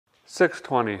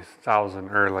6:20,000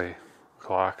 early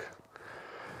clock.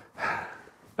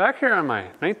 Back here on my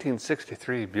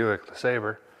 1963 Buick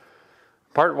LeSabre.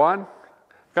 Part 1,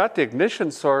 got the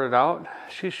ignition sorted out.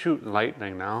 She's shooting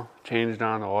lightning now. Changed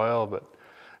on the oil, but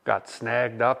got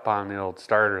snagged up on the old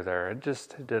starter there. It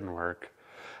didn't work.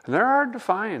 And they're hard to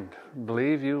find,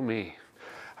 believe you me.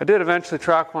 I did eventually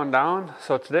track one down,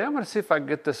 so today I'm going to see if I can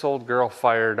get this old girl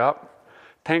fired up,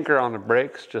 tank her on the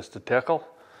brakes just a tickle,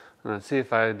 and then see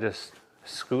if I just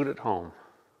scoot it home.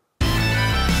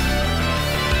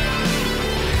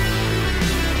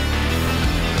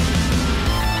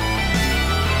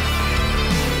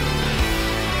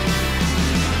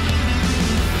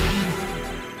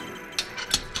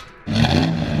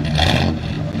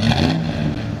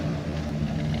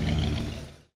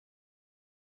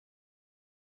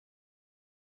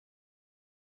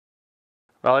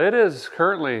 Well, it is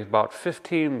currently about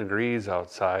 15 degrees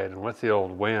outside, and with the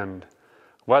old wind,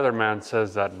 weatherman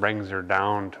says that brings her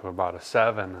down to about a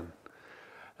 7, and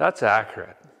that's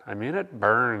accurate. I mean, it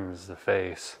burns the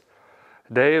face.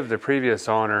 Dave, the previous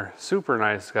owner, super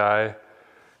nice guy,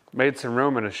 made some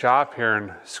room in a shop here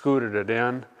and scooted it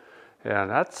in,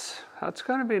 and that's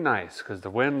going to be nice, because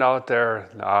the wind out there,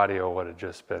 the audio would have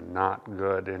just been not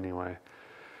good anyway.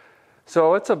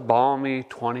 So it's a balmy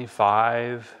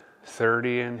 25,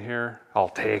 30 in here. I'll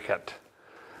take it.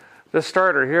 This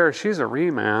starter here, she's a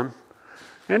Reman,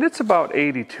 and it's about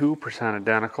 82%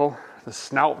 identical. The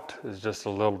snout is just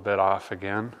a little bit off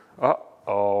again.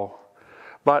 Uh-oh.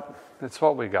 But it's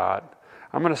what we got.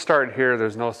 I'm going to start here.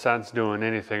 There's no sense doing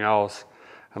anything else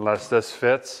unless this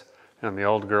fits and the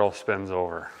old girl spins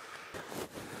over.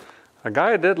 A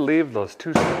guy did leave those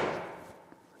two,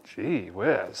 gee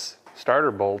whiz, starter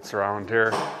bolts around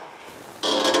here.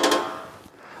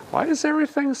 Why is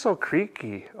everything so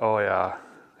creaky? Oh yeah,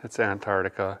 it's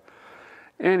Antarctica.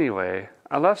 Anyway,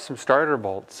 I left some starter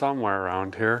bolts somewhere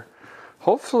around here.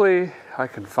 Hopefully I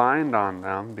can find on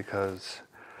them because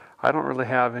I don't really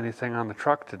have anything on the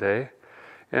truck today.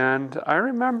 And I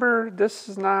remember this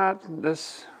is not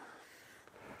this,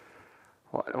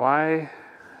 why,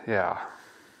 yeah,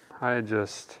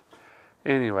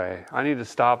 anyway, I need to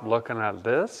stop looking at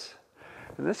this.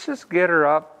 And let's just get her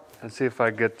up and see if I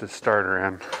get the starter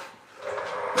in.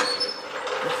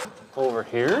 Over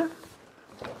here?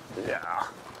 Yeah.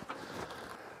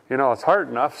 You know, it's hard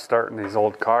enough starting these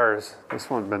old cars. This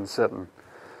one's been sitting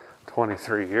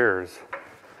 23 years.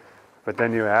 But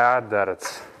then you add that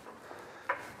it's,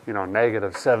 you know,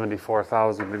 negative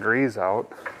 74,000 degrees out.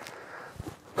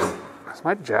 Is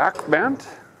my jack bent?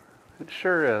 It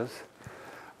sure is.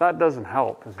 That doesn't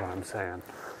help, is what I'm saying.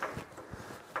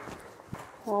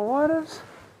 Well, what is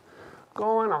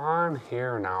going on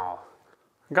here now?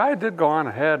 The guy did go on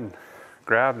ahead and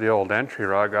grab the old entry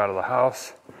rug out of the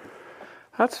house.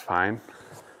 That's fine.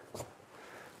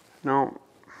 No,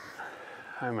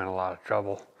 I'm in a lot of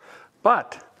trouble.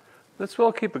 But this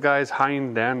will keep a guy's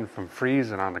hind end from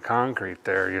freezing on the concrete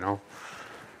there, you know.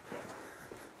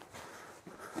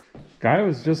 Guy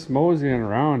was just moseying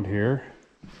around here,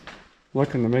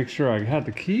 looking to make sure I had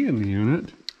the key in the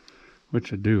unit,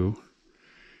 which I do.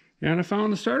 And I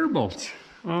found the starter bolts.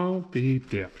 I'll be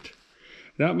dipped.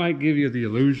 That might give you the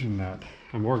illusion that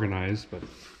I'm organized, but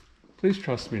please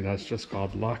trust me, that's just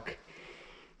called luck.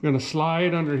 I'm gonna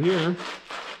slide under here.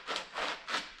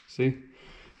 See,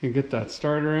 and get that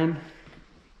starter in.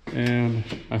 And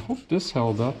I hope this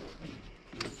held up.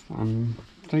 I'm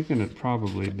thinking it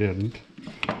probably didn't.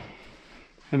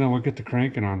 And then we'll get the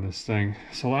cranking on this thing.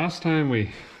 So last time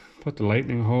we put the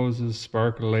lightning hoses,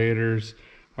 sparkulators,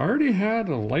 I already had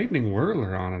a lightning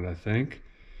whirler on it, I think,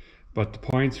 but the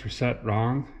points were set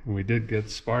wrong, and we did get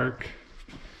spark.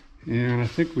 And I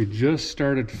think we just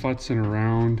started futzing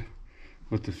around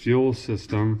with the fuel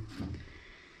system,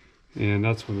 and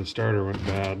that's when the starter went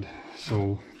bad.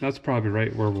 So that's probably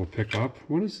right where we'll pick up.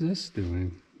 What is this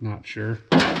doing? Not sure.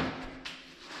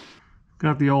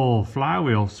 Got the old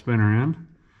flywheel spinner in,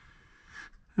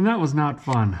 and that was not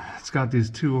fun. It's got these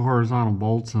two horizontal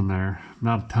bolts in there,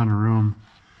 not a ton of room.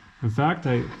 In fact,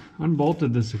 I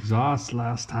unbolted this exhaust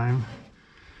last time,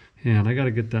 and I got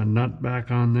to get that nut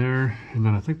back on there, and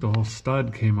then I think the whole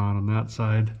stud came out on that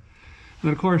side.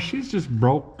 And of course, she's just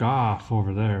broke off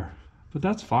over there, but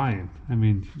that's fine. I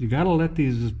mean, you got to let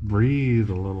these just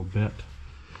breathe a little bit.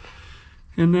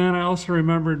 And then I also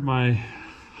remembered my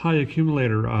high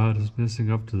accumulator rod is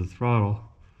missing up to the throttle,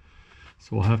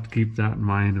 so we'll have to keep that in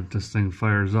mind if this thing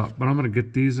fires up. But I'm going to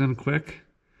get these in quick,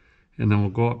 and then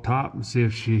we'll go up top and see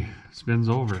if she spins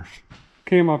over.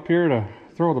 Came up here to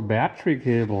throw the battery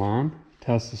cable on,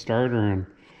 test the starter, and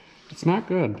it's not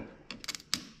good.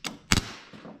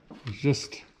 It's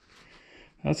just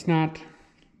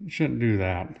Shouldn't do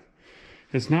that.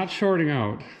 It's not shorting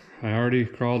out. I already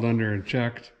crawled under and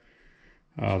checked.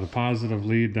 The positive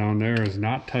lead down there is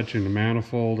not touching the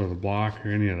manifold or the block or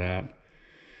any of that.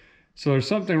 So there's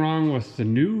something wrong with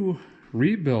the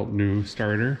rebuilt new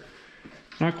starter.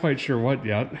 Not quite sure what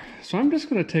yet. So I'm just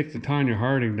going to take the Tanya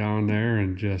Harding down there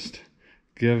and just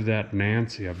give that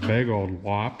Nancy a big old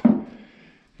whop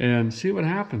and see what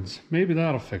happens. Maybe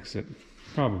that'll fix it.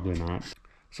 Probably not.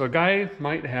 So a guy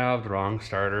might have the wrong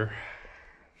starter.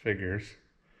 Figures.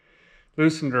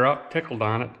 Loosened her up, tickled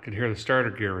on it, could hear the starter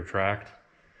gear retract.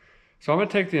 So I'm going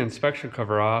to take the inspection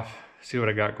cover off, see what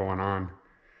I got going on.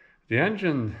 The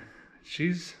engine,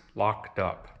 she's locked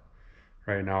up.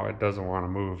 Right now it doesn't want to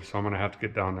move, so I'm going to have to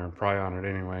get down there and pry on it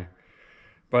anyway.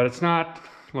 But it's not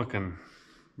looking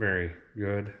very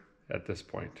good at this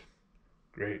point.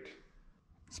 Great.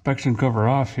 Inspection cover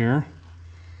off here.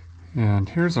 And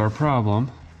here's our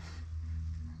problem.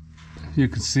 You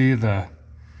can see the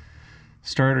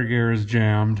starter gear is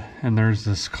jammed, and there's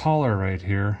this collar right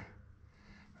here,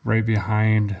 right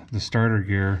behind the starter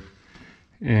gear,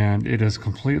 and it is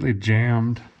completely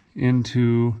jammed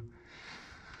into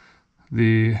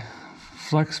the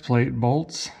flex plate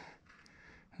bolts.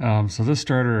 So this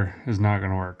starter is not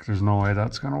going to work. There's no way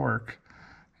that's going to work.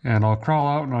 And I'll crawl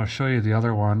out and I'll show you the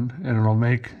other one, and it'll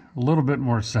make a little bit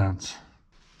more sense.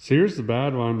 So here's the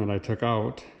bad one that I took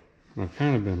out. I've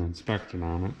kind of been inspecting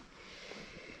on it.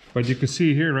 But you can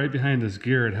see here right behind this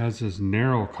gear, it has this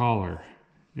narrow collar.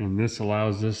 And this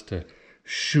allows this to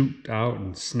shoot out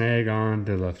and snag on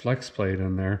to the flex plate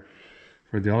in there.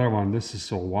 For the other one, this is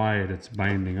so wide, it's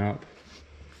binding up.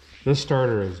 This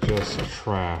starter is just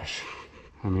trash.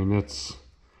 I mean, it's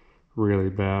really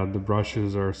bad. The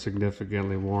brushes are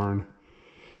significantly worn.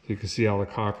 You can see all the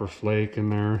copper flake in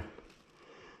there.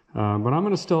 But I'm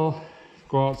going to still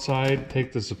go outside,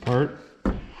 take this apart,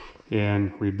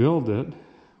 and rebuild it,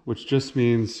 which just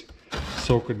means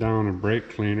soak it down in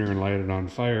brake cleaner and light it on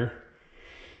fire.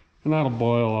 And that'll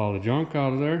boil all the junk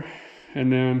out of there.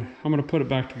 And then I'm going to put it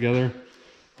back together,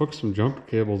 hook some jumper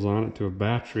cables on it to a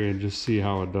battery, and just see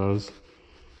how it does.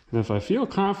 And if I feel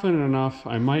confident enough,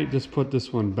 I might just put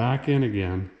this one back in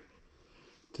again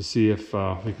to see if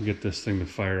we can get this thing to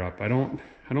fire up. I don't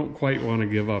quite want to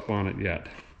give up on it yet.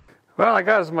 Well, I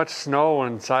got as much snow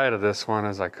inside of this one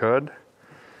as I could.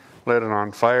 Lit it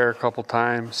on fire a couple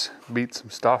times, beat some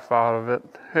stuff out of it,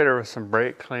 hit her with some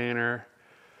brake cleaner.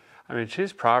 I mean,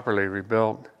 she's properly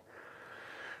rebuilt.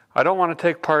 I don't want to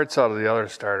take parts out of the other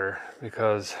starter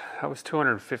because that was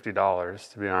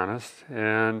 $250, to be honest.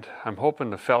 And I'm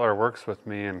hoping the feller works with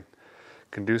me and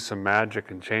can do some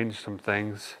magic and change some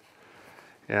things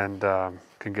and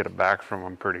can get it back from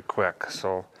him pretty quick.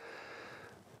 So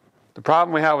the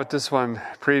problem we had with this one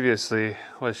previously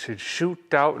was she'd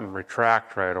shoot out and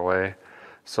retract right away.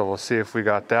 So we'll see if we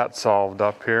got that solved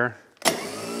up here.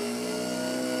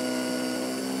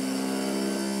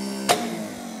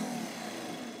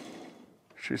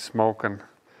 She's smoking.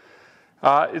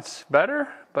 It's better,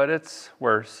 but it's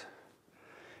worse.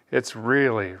 It's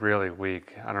really, really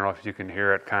weak. I don't know if you can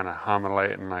hear it kind of humming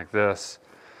like this.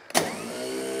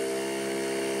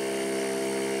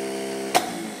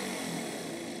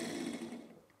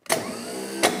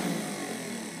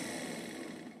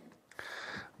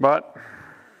 But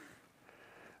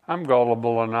I'm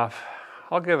gullible enough.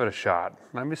 I'll give it a shot.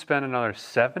 Let me spend another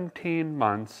 17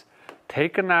 months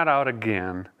taking that out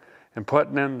again and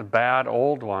putting in the bad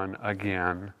old one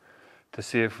again to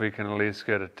see if we can at least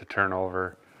get it to turn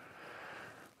over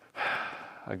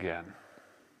again.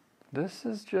 This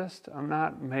is just, I'm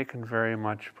not making very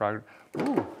much progress.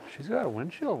 Ooh, she's got a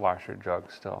windshield washer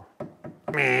jug still.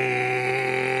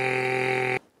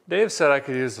 Dave said I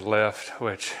could use the lift,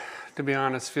 which, to be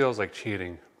honest, feels like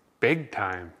cheating. Big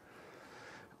time.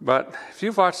 But if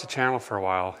you've watched the channel for a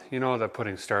while, you know that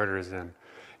putting starters in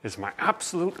is my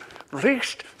absolute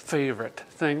least favorite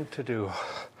thing to do.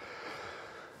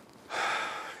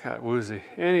 Got woozy.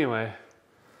 Anyway,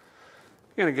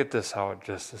 I'm gonna get this out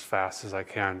just as fast as I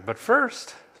can. But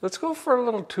first, let's go for a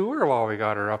little tour while we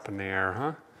got her up in the air,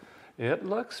 huh? It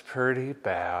looks pretty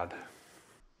bad.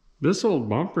 This old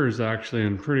bumper is actually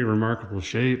in pretty remarkable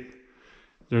shape.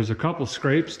 There's a couple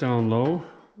scrapes down low,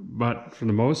 but for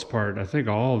the most part, I think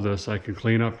all of this I can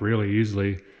clean up really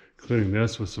easily, including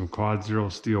this with some quad zero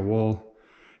steel wool.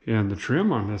 And the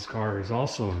trim on this car is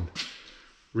also in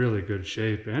really good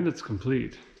shape, and it's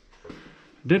complete. I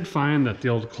did find that the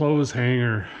old clothes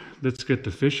hanger, let's get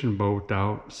the fishing boat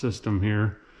out system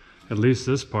here, at least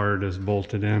this part is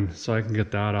bolted in, so I can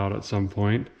get that out at some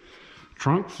point.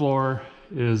 Trunk floor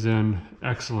is in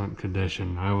excellent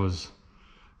condition. I was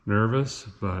nervous,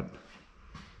 but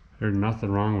There's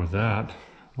nothing wrong with that.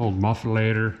 Old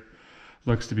muffler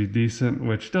looks to be decent,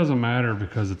 which doesn't matter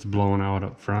because it's blown out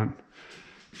up front.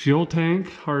 Fuel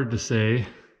tank, hard to say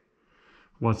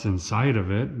what's inside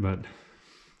of it, but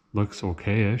looks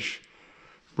okay-ish.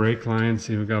 Brake lines,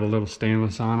 see, we've got a little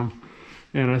stainless on them.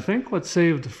 And I think what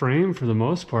saved the frame for the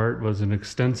most part was an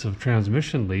extensive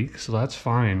transmission leak, so that's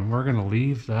fine. We're gonna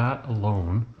leave that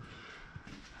alone.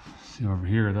 See over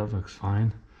here, that looks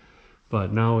fine.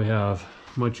 But now we have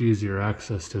much easier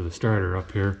access to the starter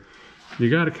up here. You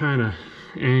gotta kind of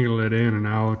angle it in and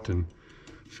out, and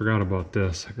forgot about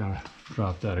this. I gotta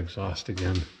drop that exhaust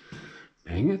again.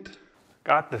 Dang it.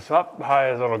 Got this up high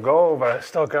as it'll go, but I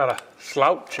still got a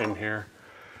slouch in here.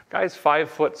 Guy's 5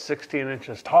 foot 16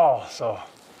 inches tall, so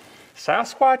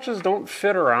Sasquatches don't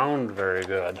fit around very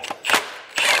good.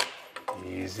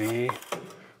 Easy.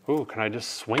 Ooh, can I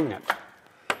just swing it?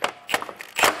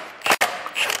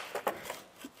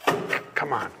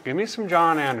 Come on, give me some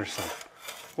John Anderson.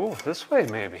 Ooh, this way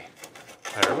maybe.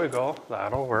 There we go,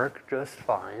 that'll work just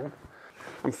fine.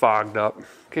 I'm fogged up,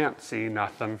 can't see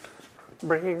nothing.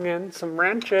 Bringing in some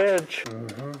wrenchage.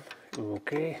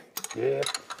 Okay, yeah.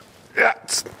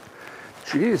 Yes.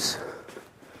 Jeez,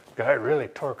 guy really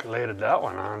torque-related that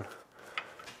one on.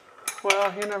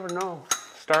 Well, you never know.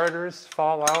 Starters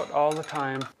fall out all the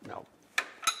time. No,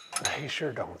 they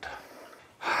sure don't.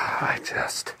 I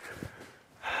just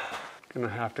gonna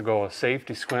have to go with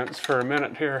safety squints for a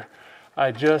minute here.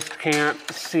 I just can't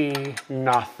see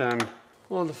nothing.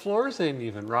 Well, the floors ain't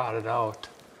even rotted out.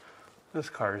 This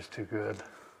car is too good.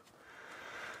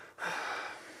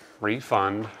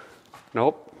 Refund.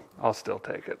 Nope, I'll still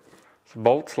take it. This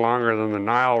boat's longer than the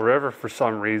Nile River for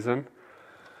some reason.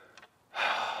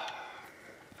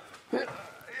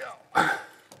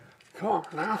 Come on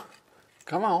now.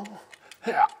 Come on.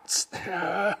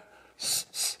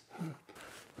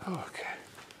 Okay.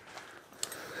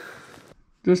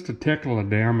 Just a tickle of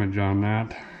damage on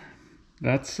that.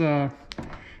 That's,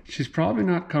 she's probably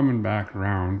not coming back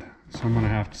around. So I'm gonna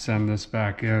have to send this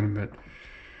back in, but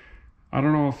I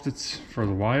don't know if it's for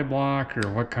the Y block or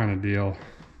what kind of deal.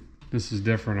 This is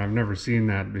different. I've never seen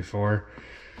that before.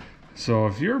 So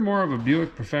if you're more of a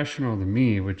Buick professional than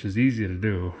me, which is easy to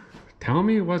do, tell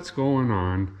me what's going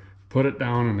on. Put it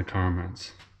down in the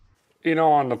comments. You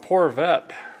know, on the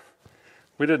Corvette,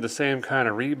 we did the same kind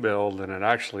of rebuild and it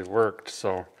actually worked.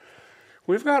 So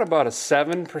we've got about a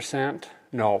 7%.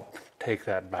 No, take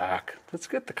that back. Let's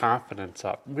get the confidence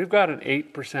up. We've got an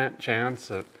 8% chance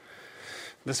that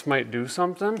this might do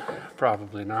something.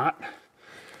 Probably not.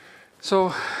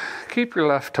 So keep your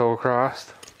left toe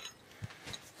crossed.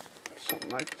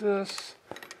 Something like this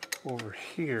over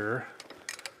here.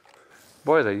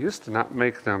 Boy, they used to not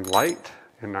make them light,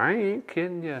 and I ain't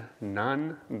kidding you,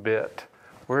 none bit.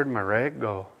 Where'd my rag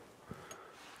go?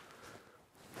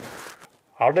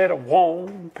 I did it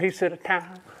one piece at a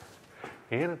time,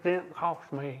 and it didn't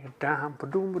cost me a dime.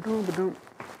 Ba-doom, ba-doom, ba-doom.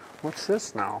 What's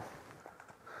this now?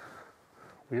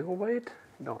 Wheel weight?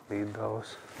 Don't need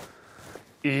those.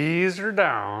 Ease her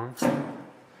down.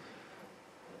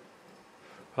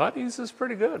 Well, that eases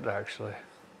pretty good, actually.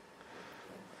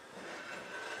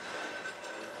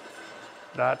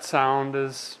 That sound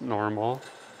is normal.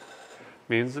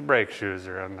 Means the brake shoes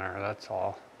are in there, that's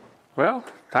all. Well,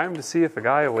 time to see if a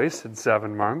guy wasted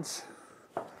 7 months.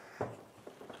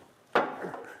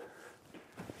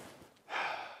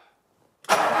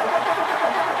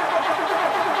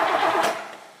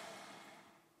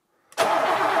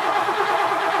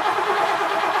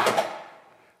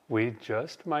 We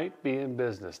just might be in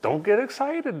business. Don't get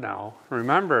excited now.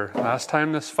 Remember, last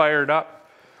time this fired up,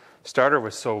 starter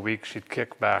was so weak she'd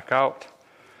kick back out.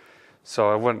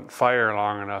 So it wouldn't fire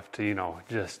long enough to, you know,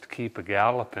 just keep a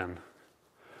galloping.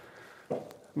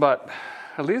 But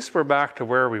at least we're back to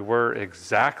where we were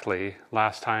exactly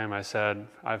last time I said,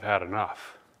 I've had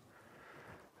enough.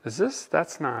 Is this?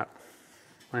 That's not.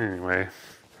 Anyway.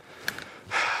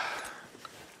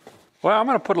 Well, I'm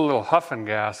going to put a little huffing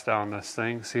gas down this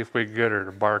thing, see if we can get her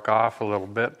to bark off a little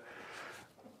bit.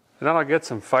 And then I'll get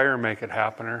some fire, make it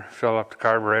happener, fill up the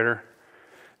carburetor,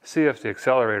 see if the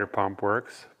accelerator pump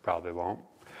works. Probably won't.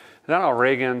 And then I'll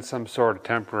rig in some sort of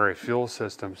temporary fuel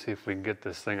system, see if we can get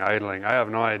this thing idling. I have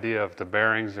no idea if the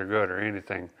bearings are good or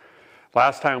anything.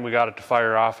 Last time we got it to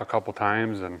fire off a couple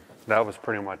times, and that was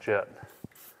pretty much it.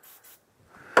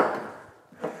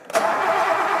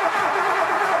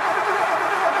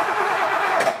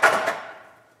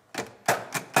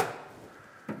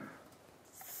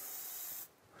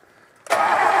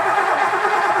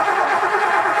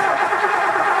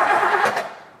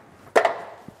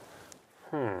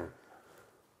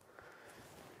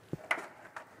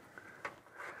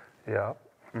 Yep.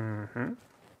 Mm-hmm.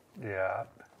 Yeah.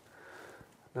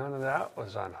 None of that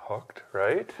was unhooked,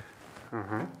 right?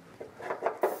 Mm-hmm.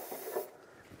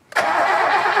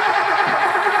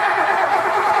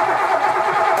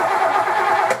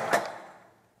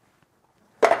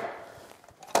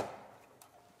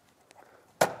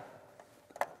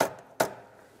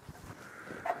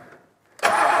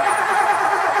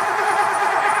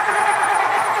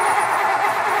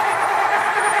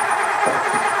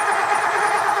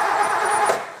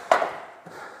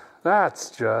 That's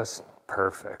just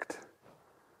perfect.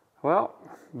 Well,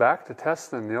 back to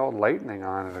testing the old lightning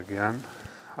on it again.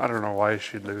 I don't know why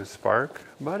she'd lose spark,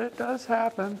 but it does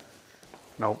happen.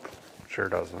 Nope, sure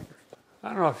doesn't. I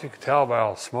don't know if you could tell by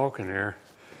all the smoke in here.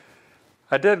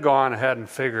 I did go on ahead and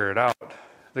figure it out.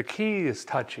 The key is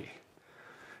touchy.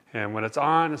 And when it's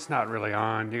on, it's not really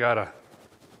on. You gotta,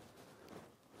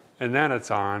 and then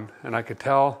it's on. And I could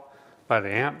tell by the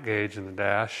amp gauge in the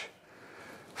dash.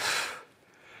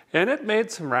 And it made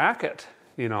some racket,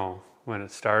 you know, when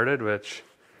it started, which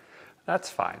that's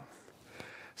fine.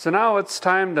 So now it's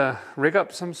time to rig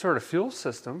up some sort of fuel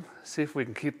system, see if we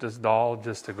can keep this doll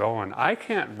just a going. I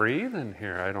can't breathe in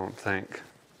here, I don't think.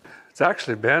 It's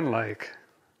actually been like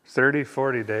 30,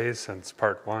 40 days since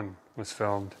part 1 was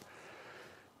filmed.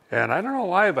 And I don't know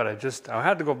why, but I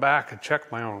had to go back and check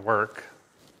my own work.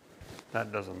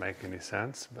 That doesn't make any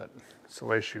sense, but it's the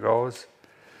way she goes.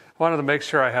 Wanted to make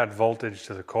sure I had voltage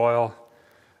to the coil,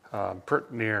 pretty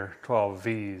near 12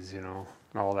 Vs, you know,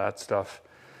 and all that stuff.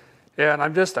 And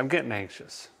I'm getting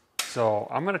anxious. So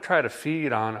I'm going to try to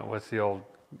feed on it with the old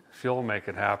fuel make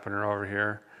it happener over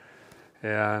here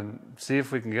and see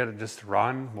if we can get it just to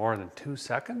run more than 2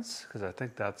 seconds, because I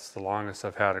think that's the longest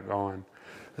I've had it going.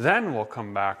 Then we'll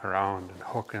come back around and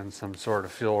hook in some sort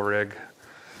of fuel rig.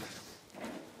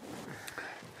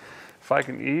 If I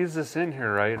can ease this in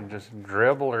here right and just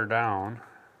dribble her down.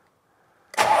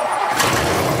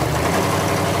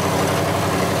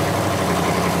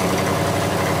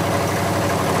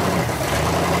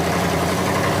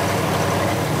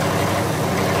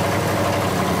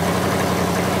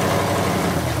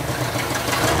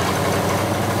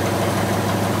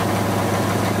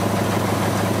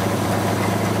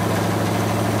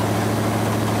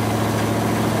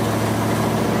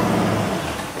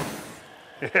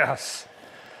 Yes,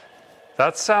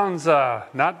 that sounds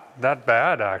not that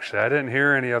bad actually. I didn't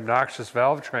hear any obnoxious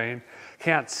valve train.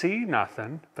 Can't see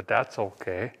nothing, but that's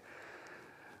okay.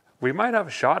 We might have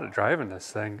a shot at driving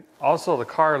this thing. Also, the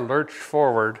car lurched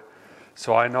forward,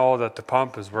 so I know that the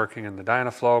pump is working in the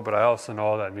Dynaflow, but I also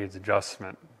know that needs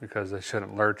adjustment because they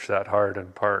shouldn't lurch that hard in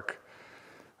park.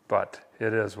 But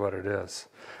it is what it is.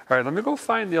 All right, let me go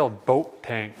find the old boat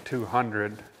tank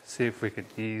 200, see if we can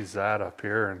ease that up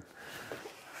here and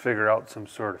figure out some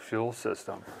sort of fuel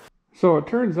system. So it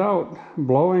turns out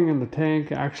blowing in the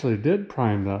tank actually did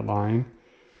prime that line.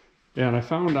 And I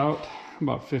found out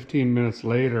about 15 minutes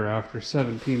later, after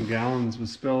 17 gallons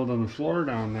was spilled on the floor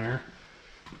down there,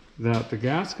 that the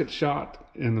gasket shot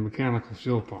in the mechanical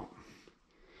fuel pump.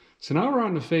 So now we're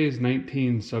on to phase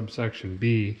 19 subsection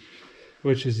B,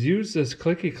 which is use this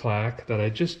clicky clack that I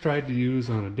just tried to use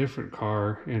on a different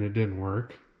car and it didn't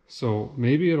work. So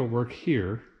maybe it'll work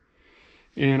here.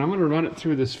 And I'm going to run it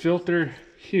through this filter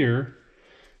here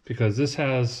because this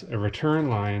has a return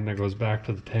line that goes back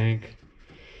to the tank.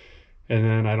 And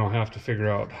then I don't have to figure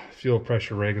out fuel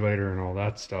pressure regulator and all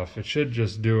that stuff. It should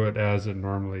just do it as it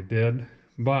normally did.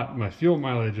 But my fuel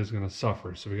mileage is going to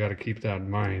suffer, so we got to keep that in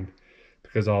mind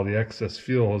because all the excess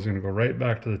fuel is going to go right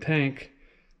back to the tank,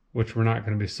 which we're not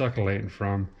going to be succillating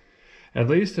from, at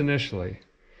least initially.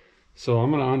 So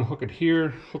I'm going to unhook it here,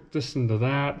 hook this into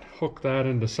that, hook that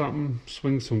into something,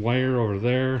 swing some wire over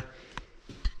there,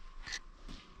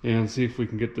 and see if we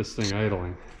can get this thing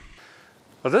idling.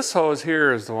 Well, this hose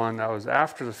here is the one that was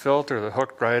after the filter that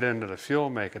hooked right into the fuel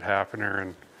make it happener,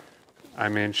 and I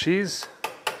mean, she's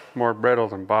more brittle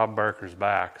than Bob Barker's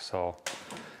back, so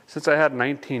since I had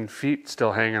 19 feet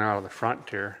still hanging out of the front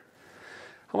here,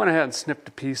 I went ahead and snipped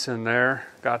a piece in there,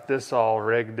 got this all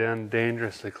rigged in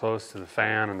dangerously close to the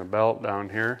fan and the belt down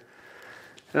here.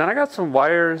 And then I got some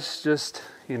wires just,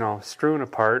 you know, strewn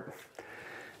apart.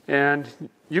 And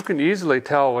you can easily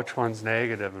tell which one's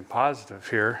negative and positive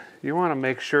here. You want to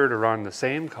make sure to run the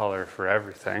same color for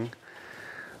everything.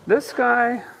 This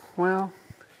guy, well,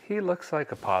 he looks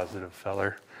like a positive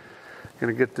feller.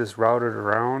 Gonna get this routed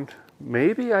around.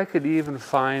 Maybe I could even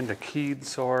find a keyed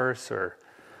source or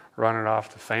run it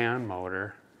off the fan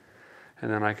motor, and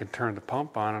then I can turn the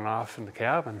pump on and off in the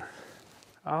cabin.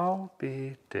 I'll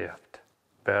be dipped.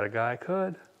 Bet a guy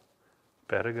could.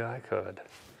 Bet a guy could.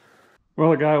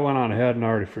 Well, the guy went on ahead and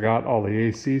already forgot all the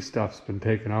AC stuff's been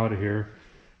taken out of here.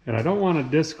 And I don't want to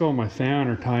disco my fan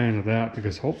or tie into that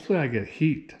because hopefully I get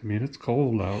heat. I mean, it's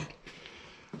cold out.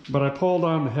 But I pulled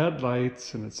on the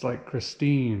headlights and it's like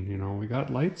Christine, you know, we got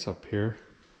lights up here.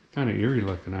 Kind of eerie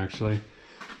looking actually.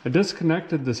 I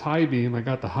disconnected this high beam. I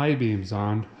got the high beams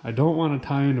on. I don't want to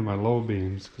tie into my low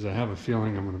beams because I have a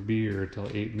feeling I'm going to be here till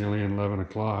 8 million, 11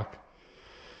 o'clock.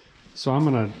 So I'm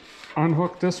going to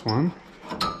unhook this one,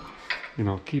 you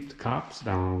know, keep the cops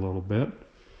down a little bit.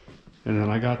 And then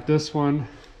I got this one.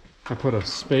 I put a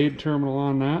spade terminal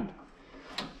on that,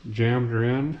 jammed her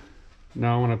in.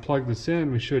 Now when I plug this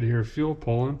in, we should hear fuel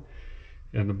pulling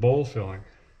and the bowl filling.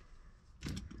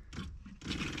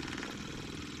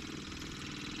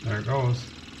 There it goes.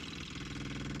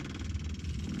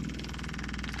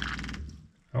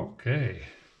 Okay.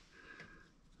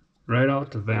 Right out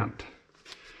the vent.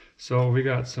 So we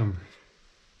got some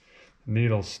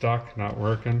needles stuck, not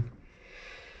working.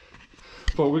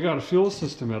 But we got a fuel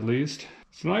system at least.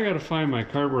 So now I got to find my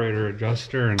carburetor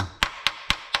adjuster and,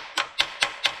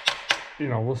 you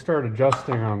know, we'll start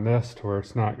adjusting on this to where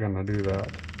it's not going to do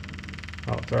that.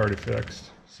 Oh, it's already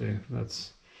fixed. See,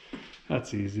 that's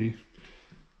easy.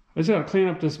 I just got to clean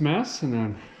up this mess and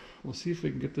then we'll see if we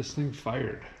can get this thing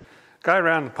fired. Guy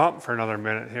ran the pump for another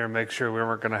minute here, make sure we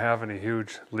weren't going to have any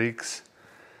huge leaks.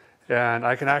 And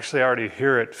I can actually already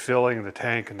hear it filling the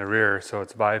tank in the rear, so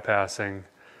it's bypassing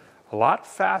a lot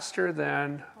faster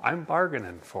than I'm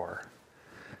bargaining for.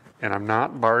 And I'm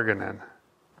not bargaining.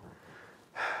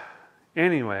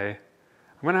 Anyway,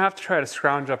 I'm going to have to try to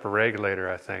scrounge up a regulator,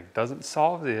 I think. Doesn't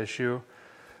solve the issue,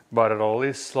 but it'll at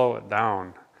least slow it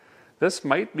down. This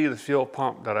might be the fuel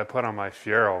pump that I put on my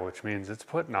Fiero, which means it's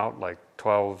putting out like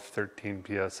 12, 13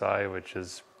 PSI, which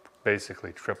is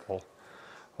basically triple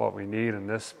what we need in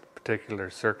this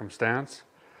particular circumstance.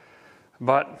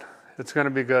 But it's going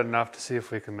to be good enough to see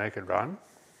if we can make it run.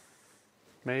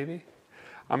 Maybe.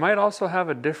 I might also have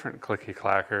a different clicky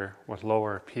clacker with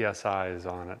lower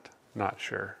PSIs on it. Not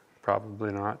sure.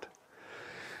 Probably not.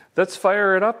 Let's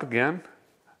fire it up again.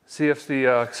 See if the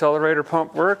accelerator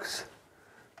pump works.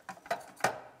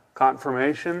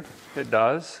 Confirmation, it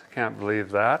does. Can't believe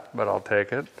that, but I'll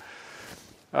take it.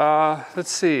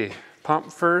 Let's see.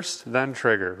 Pump first, then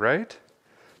trigger, right?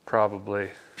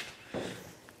 Probably.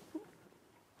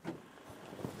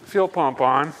 Fuel pump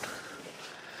on.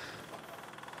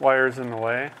 Wires in the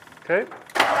way. Okay.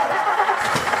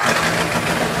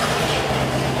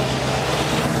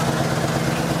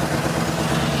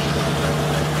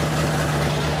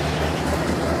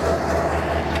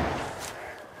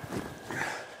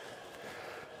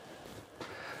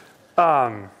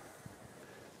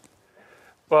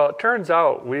 Well, it turns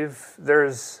out we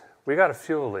got a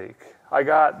fuel leak.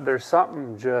 There's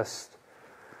something just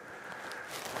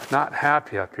not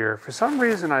happy up here. For some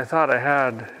reason I thought I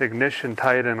had ignition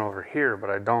tied in over here, but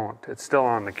I don't. It's still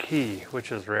on the key, which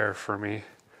is rare for me.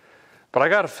 But I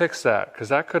got to fix that because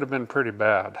that could have been pretty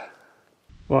bad.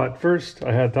 Well, at first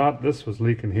I had thought this was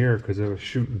leaking here because it was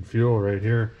shooting fuel right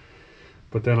here.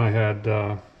 But then I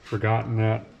had forgotten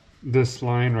that this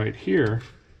line right here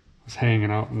was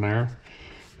hanging out in there,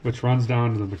 which runs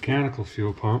down to the mechanical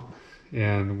fuel pump,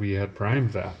 and we had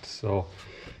primed that, so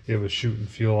it was shooting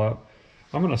fuel up.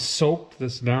 I'm going to soak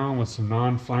this down with some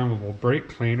non-flammable brake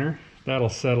cleaner. That'll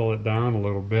settle it down a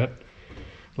little bit.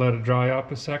 Let it dry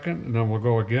up a second, and then we'll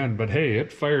go again. But hey,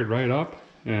 it fired right up,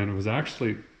 and it was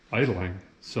actually idling.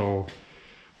 So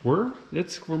we're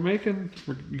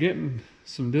getting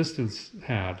some distance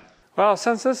had. Well,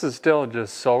 since this is still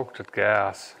just soaked with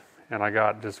gas, and I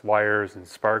got just wires and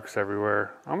sparks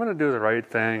everywhere, I'm going to do the right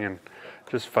thing and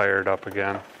just fire it up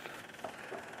again.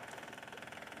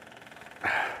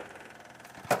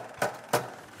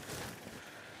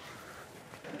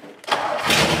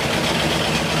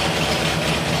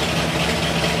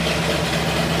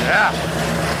 Yeah.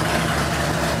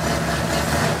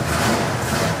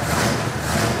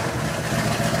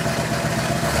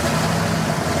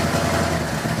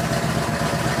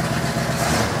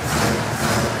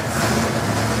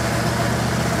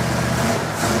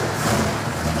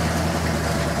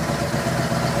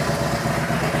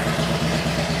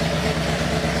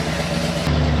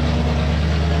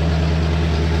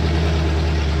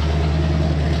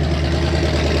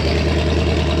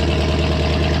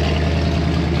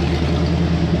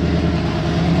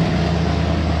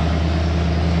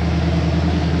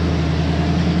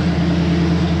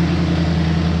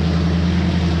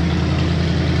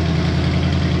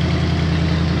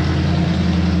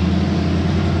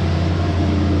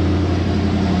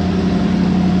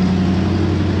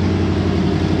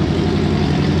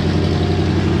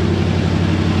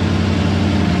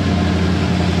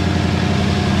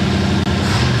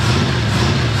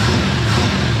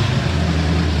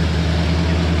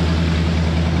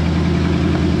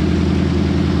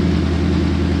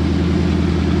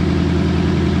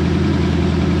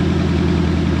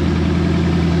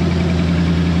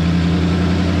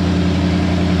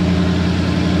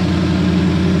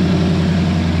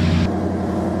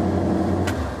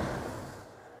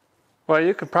 Well,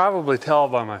 you could probably tell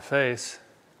by my face.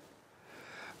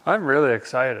 I'm really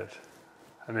excited.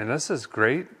 I mean, this is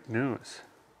great news.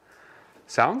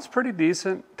 Sounds pretty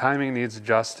decent. Timing needs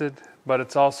adjusted, but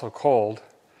it's also cold.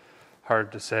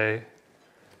 Hard to say.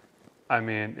 I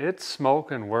mean, it's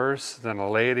smoking worse than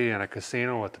a lady in a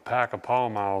casino with a pack of Pall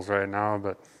Malls right now,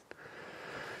 but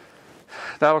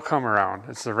that'll come around.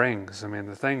 It's the rings. I mean,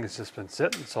 the thing has just been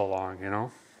sitting so long, you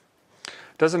know.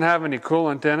 Doesn't have any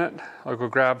coolant in it. I'll go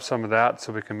grab some of that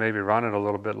so we can maybe run it a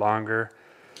little bit longer.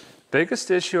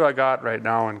 Biggest issue I got right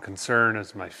now and concern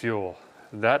is my fuel.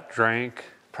 That drank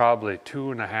probably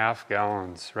 2.5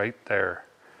 gallons right there.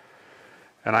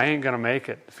 And I ain't gonna make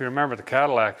it. If you remember the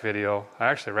Cadillac video, I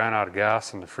actually ran out of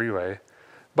gas on the freeway,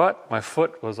 but my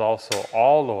foot was also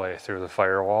all the way through the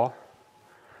firewall.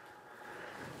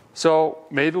 So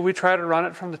maybe we try to run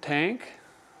it from the tank.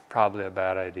 Probably a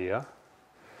bad idea.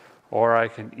 Or I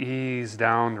can ease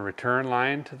down the return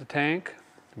line to the tank,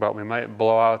 but we might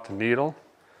blow out the needle.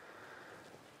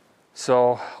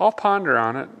 So I'll ponder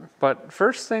on it, but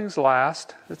first things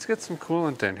last, let's get some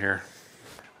coolant in here.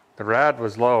 The rad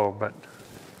was low, but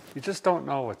you just don't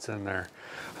know what's in there.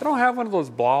 I don't have one of those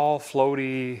ball,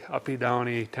 floaty, uppy,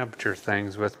 downy temperature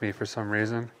things with me for some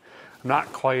reason. I'm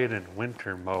not quite in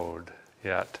winter mode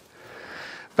yet.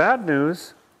 Bad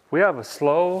news, we have a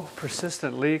slow,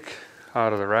 persistent leak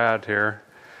out of the rad here,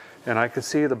 and I can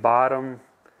see the bottom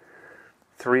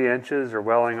 3 inches are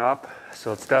welling up,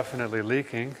 so it's definitely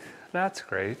leaking. That's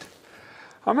great.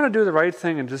 I'm going to do the right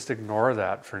thing and just ignore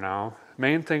that for now.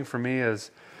 Main thing for me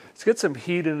is let's get some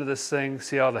heat into this thing,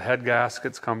 see how the head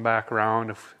gaskets come back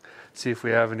around, see if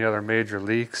we have any other major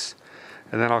leaks,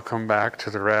 and then I'll come back to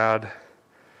the rad.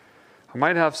 I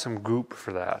might have some goop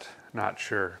for that, not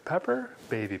sure. Pepper,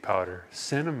 baby powder,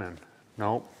 cinnamon,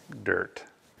 nope, dirt.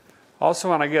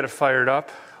 Also, when I get it fired up,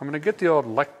 I'm going to get the old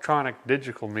electronic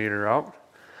digital meter out,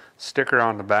 stick her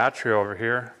on the battery over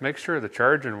here, make sure the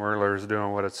charging whirler is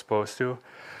doing what it's supposed to.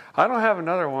 I don't have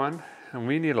another one, and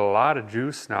we need a lot of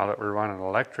juice now that we're running an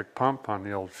electric pump on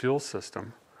the old fuel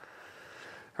system.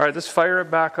 All right, let's fire it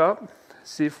back up,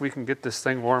 see if we can get this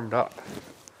thing warmed up.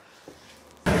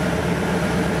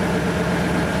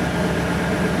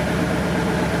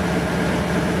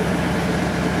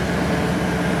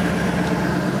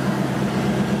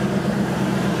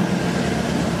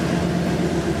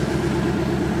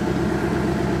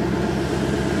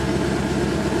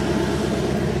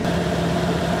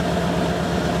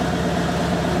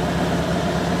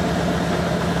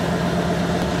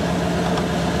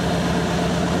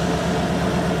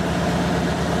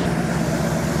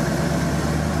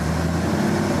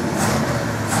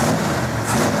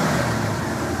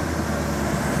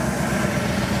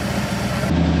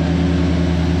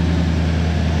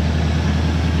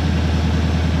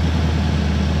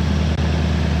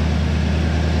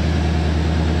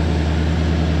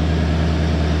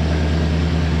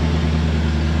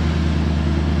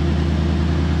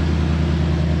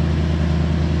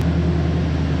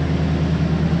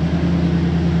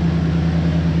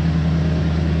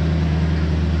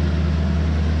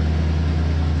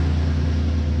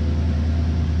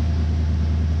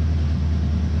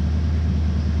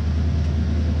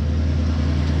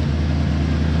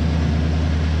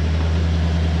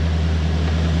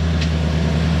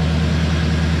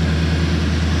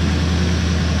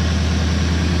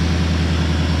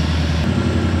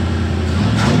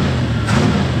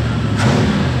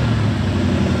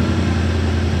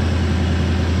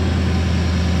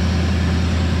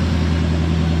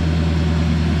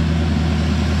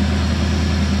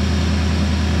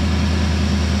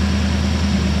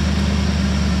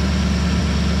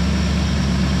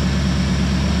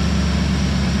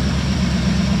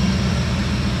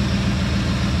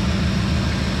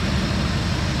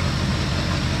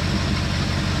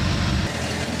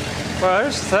 Well,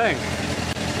 here's the thing.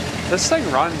 This thing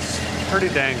runs pretty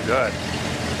dang good.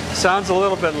 Sounds a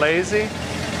little bit lazy,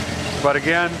 but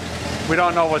again, we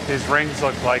don't know what these rings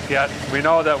look like yet. We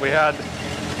know that we had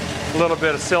a little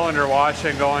bit of cylinder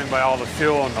washing going by all the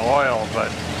fuel and the oil, but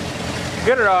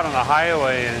get her out on the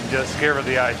highway and just give her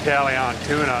the Italian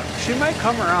tune-up, she might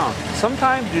come around.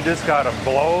 Sometimes you just gotta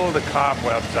blow the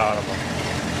cobwebs out of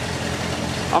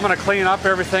them. I'm gonna clean up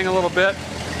everything a little bit,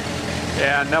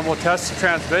 and then we'll test the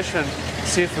transmission,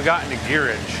 see if we got any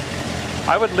gearage.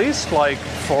 I would least like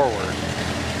forward.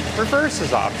 Reverse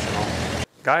is optional.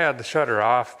 Guy had the shutter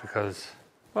off because,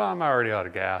 well, I'm already out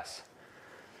of gas.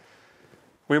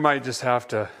 We might just have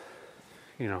to,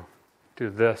 do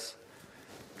this.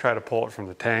 Try to pull it from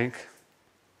the tank.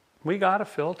 We got a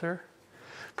filter.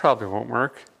 Probably won't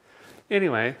work.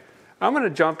 Anyway, I'm going to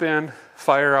jump in,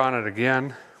 fire on it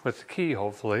again with the key,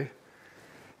 hopefully,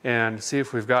 and see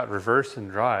if we've got reverse and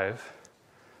drive.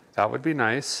 That would be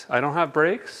nice. I don't have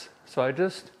brakes, so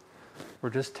we're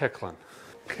just tickling.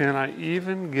 Can I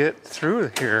even get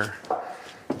through here?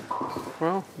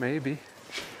 Well, maybe.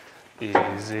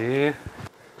 Easy.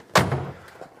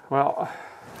 Well,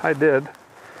 I did.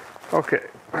 Okay,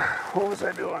 what was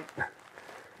I doing?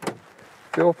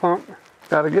 Fuel pump.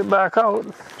 Got to get back out.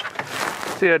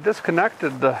 See, I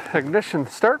disconnected the ignition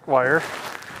start wire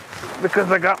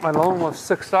because I got my loan with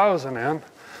 6,000 in.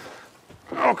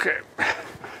 Okay.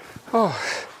 Oh,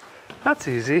 that's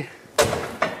easy.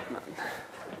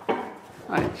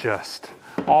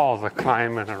 All the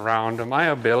climbing around. Am I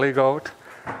a billy goat?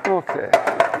 Okay,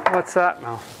 what's that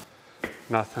now?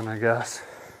 Nothing, I guess.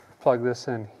 Plug this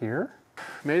in here.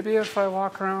 Maybe if I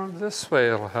walk around this way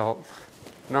it'll help.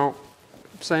 No,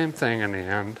 same thing in the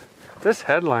end. This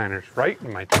headliner's right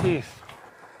in my teeth.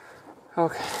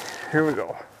 Okay, here we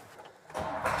go.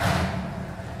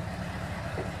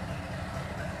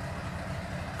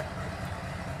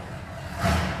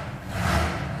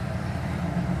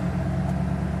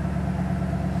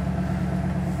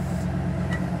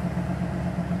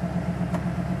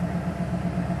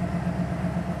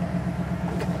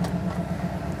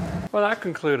 Well, that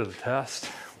concluded the test.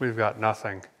 We've got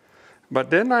nothing. But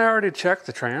didn't I already check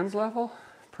the trans level?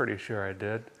 Pretty sure I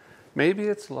did. Maybe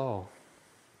it's low.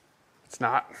 It's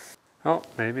not. Oh,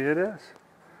 maybe it is.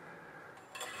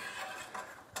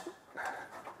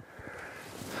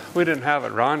 We didn't have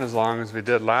it run as long as we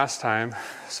did last time.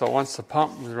 So once the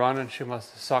pump was running, she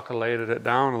must have succulated it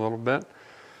down a little bit.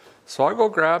 So I'll go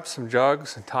grab some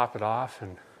jugs and top it off,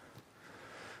 and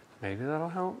maybe that'll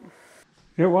help.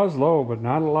 It was low, but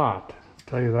not a lot, I'll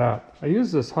tell you that. I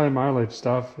use this high mileage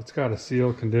stuff. It's got a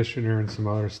seal conditioner and some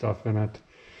other stuff in it.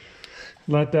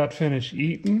 Let that finish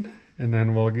eating, and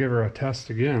then we'll give her a test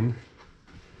again.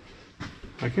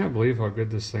 I can't believe how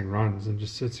good this thing runs. It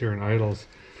just sits here and idles.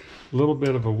 A little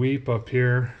bit of a weep up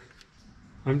here.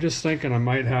 I'm just thinking I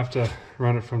might have to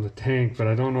run it from the tank, but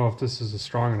I don't know if this is a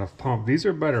strong enough pump. These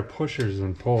are better pushers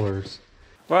than pullers.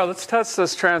 Well, let's test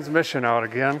this transmission out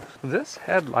again. This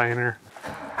headliner.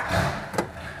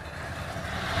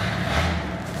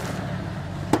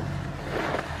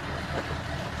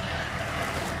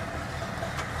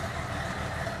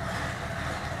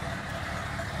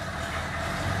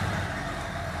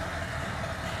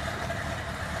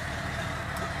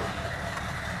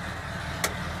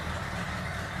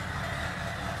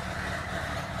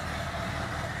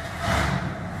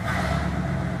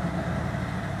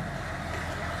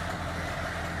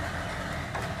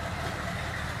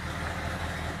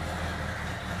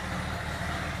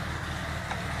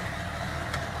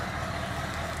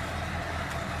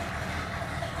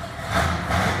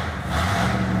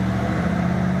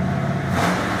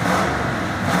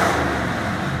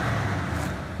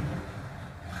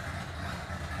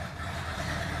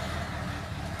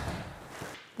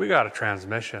 We got a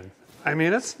transmission. I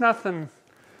mean, it's nothing,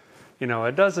 you know,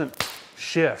 it doesn't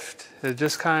shift. It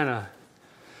just kind of,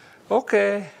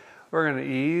 okay, we're going to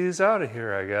ease out of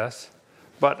here, I guess.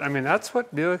 But, I mean, that's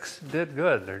what Buicks did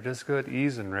good. They're just good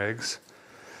easing rigs.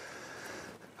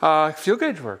 Fuel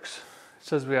gauge works. It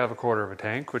says we have a quarter of a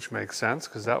tank, which makes sense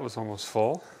because that was almost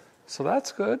full. So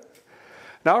that's good.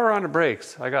 Now we're on the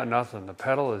brakes. I got nothing. The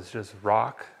pedal is just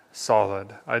rock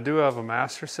solid. I do have a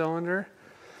master cylinder,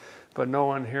 but no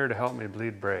one here to help me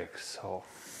bleed brakes, so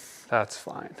that's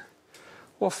fine.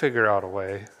 We'll figure out a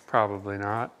way. Probably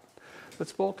not.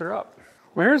 Let's bolt her up.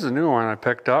 Well, here's a new one I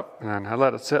picked up, and I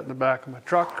let it sit in the back of my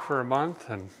truck for a month,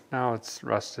 and now it's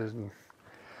rusted, and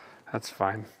that's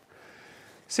fine.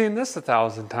 Seen this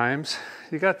 1,000 times.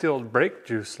 You got the old brake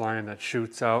juice line that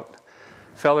shoots out.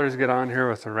 Fellers get on here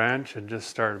with a wrench and just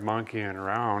start monkeying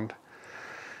around.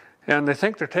 And they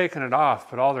think they're taking it off,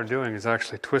 but all they're doing is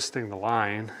actually twisting the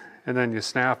line. And then you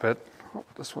snap it. Oh,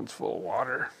 this one's full of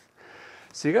water.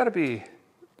 So you got to be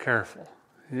careful.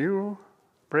 You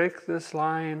break this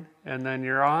line, and then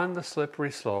you're on the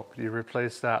slippery slope. You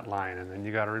replace that line, and then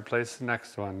you got to replace the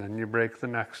next one. Then you break the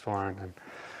next one, and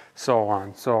so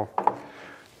on. So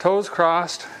toes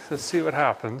crossed. Let's see what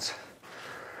happens.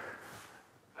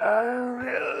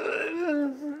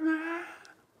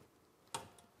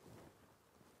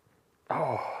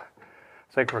 Oh,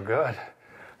 I think we're good.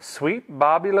 Sweet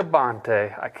Bobby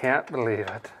Labonte. I can't believe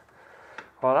it.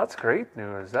 Well, that's great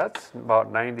news. That's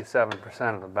about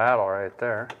 97% of the battle right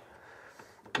there.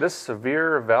 This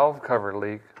severe valve cover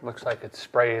leak looks like it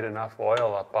sprayed enough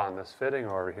oil up on this fitting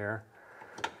over here.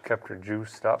 Kept her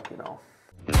juiced up, you know.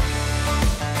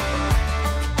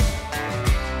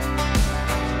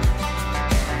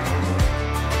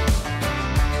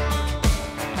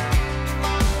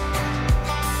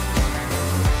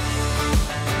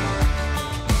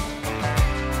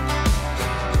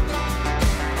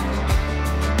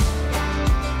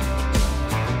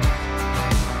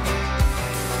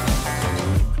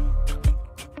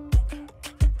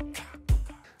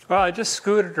 Well, I just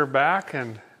scooted her back,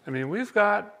 and I mean, we've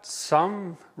got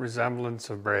some resemblance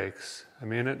of brakes. I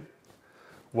mean, it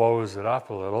woes it up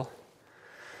a little.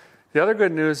 The other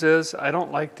good news is I don't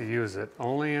like to use it,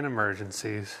 only in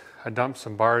emergencies. I dumped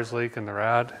some bars leak in the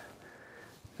rad,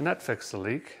 and that fixed the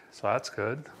leak, so that's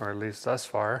good, or at least thus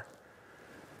far.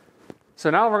 So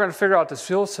now we're going to figure out this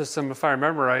fuel system. If I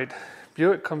remember right,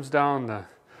 Buick comes down the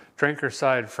drinker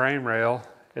side frame rail,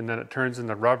 and then it turns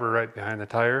into rubber right behind the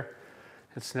tire.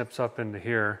 It snips up into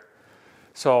here.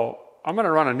 So I'm going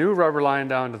to run a new rubber line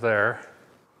down to there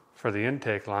for the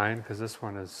intake line, because this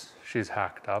one she's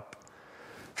hacked up.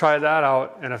 Try that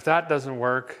out, and if that doesn't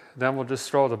work, then we'll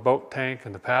just throw the boat tank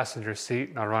in the passenger seat,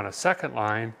 and I'll run a second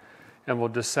line, and we'll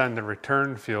just send the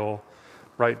return fuel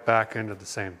right back into the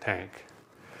same tank.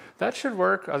 That should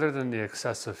work, other than the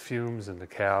excessive fumes in the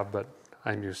cab, but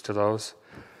I'm used to those.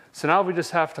 So now we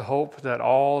just have to hope that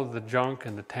all the junk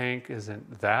in the tank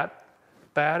isn't that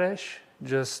baddish,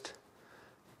 just,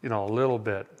 you know, a little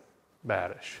bit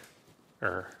baddish.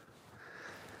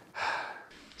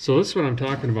 So this is what I'm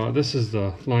talking about. This is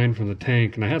the line from the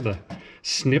tank, and I had to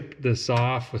snip this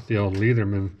off with the old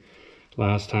Leatherman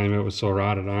last time. It was so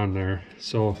rotted on there.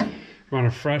 So run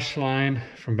a fresh line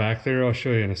from back there. I'll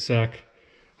show you in a sec.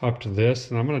 Up to this,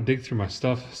 and I'm going to dig through my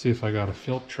stuff, see if I got a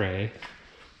filter tray.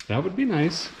 That would be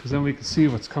nice, because then we can see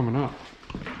what's coming up.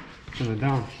 And then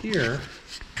down here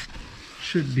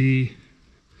should be,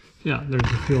 yeah, there's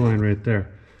the fuel line right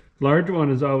there. Large one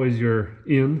is always your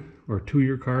in or to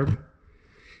your carb.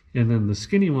 And then the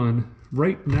skinny one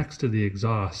right next to the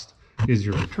exhaust is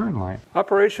your return line.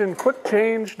 Operation quick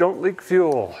change, don't leak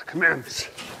fuel. Commence.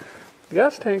 The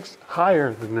gas tank's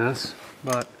higher than this,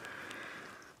 but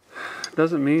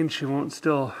doesn't mean she won't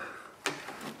still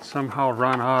somehow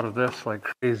run out of this like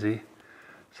crazy.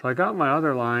 So I got my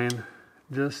other line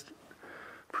just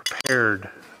prepared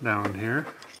down here.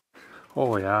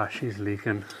 Oh yeah, she's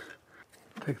leaking.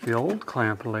 Take the old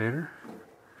clampulator.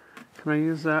 Can I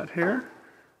use that here?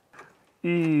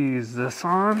 Ease this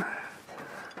on.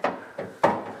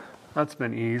 That's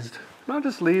been eased. I'll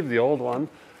just leave the old one.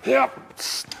 Yep.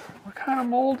 What kind of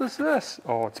mold is this?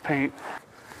 Oh, it's paint.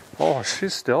 Oh,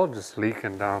 she's still just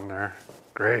leaking down there.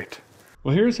 Great.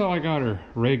 Well, here's how I got her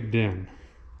rigged in.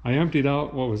 I emptied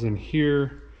out what was in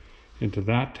here into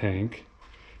that tank,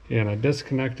 and I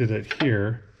disconnected it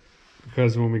here,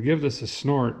 because when we give this a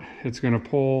snort, it's going to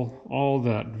pull all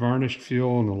that varnished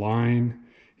fuel in the line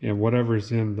and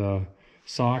whatever's in the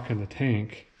sock in the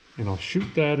tank, and I'll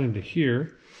shoot that into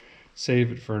here,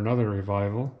 save it for another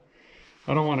revival.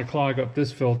 I don't want to clog up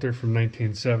this filter from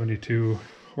 1972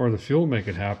 or the fuel make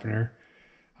it happener.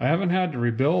 I haven't had to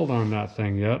rebuild on that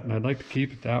thing yet, and I'd like to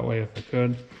keep it that way if I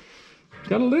could.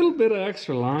 Got a little bit of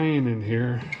extra line in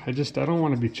here. I don't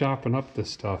want to be chopping up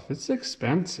this stuff. It's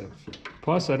expensive.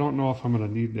 Plus, I don't know if I'm going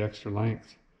to need the extra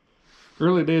length.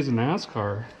 Early days of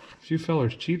NASCAR, a few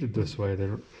fellers cheated this way. They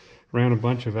ran a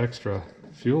bunch of extra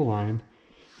fuel line.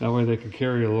 That way they could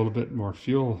carry a little bit more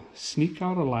fuel, sneak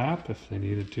out a lap if they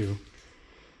needed to.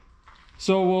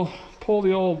 So we'll pull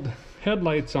the old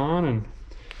headlights on and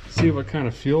see what kind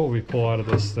of fuel we pull out of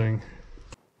this thing.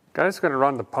 Guy's gonna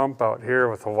run the pump out here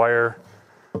with a wire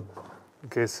in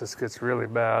case this gets really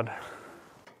bad.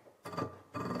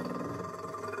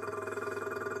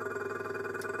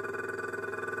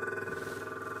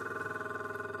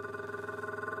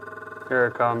 Here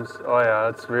it comes. Oh yeah,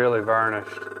 it's really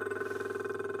varnished.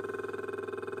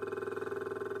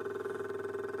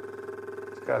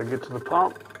 It's got to get to the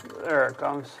pump. There it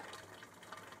comes.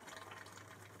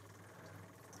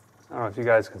 I don't know if you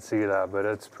guys can see that, but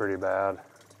it's pretty bad.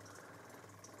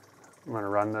 I'm going to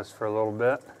run this for a little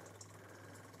bit.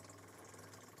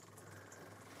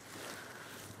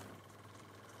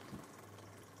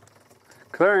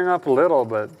 Clearing up a little,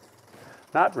 but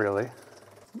not really.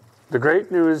 The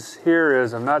great news here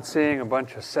is I'm not seeing a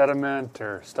bunch of sediment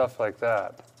or stuff like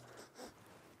that.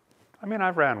 I mean,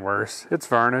 I've ran worse. It's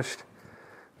varnished,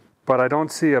 but I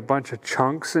don't see a bunch of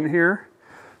chunks in here.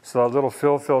 So the little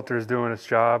fill filter is doing its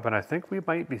job, and I think we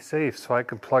might be safe, so I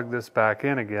can plug this back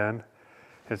in again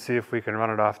and see if we can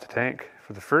run it off the tank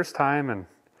for the first time in,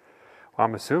 well,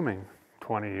 I'm assuming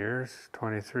 20 years,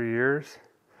 23 years.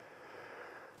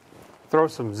 Throw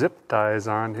some zip ties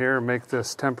on here, make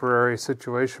this temporary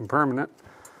situation permanent.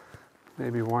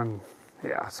 Maybe one,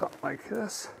 yeah, something like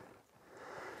this.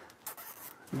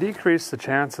 Decrease the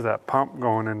chance of that pump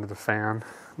going into the fan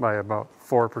by about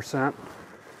 4%.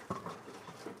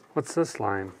 What's this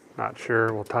line? Not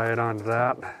sure. We'll tie it onto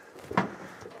that.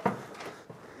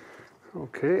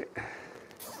 Okay.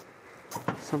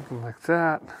 Something like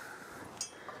that.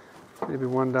 Maybe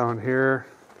one down here.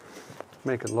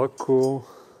 Make it look cool.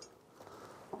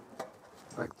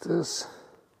 like this.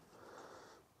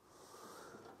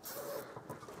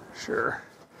 Sure.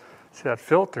 See that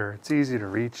filter? It's easy to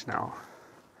reach now.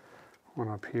 One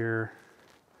up here.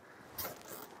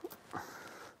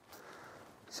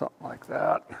 Something like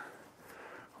that.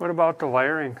 What about the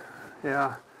wiring?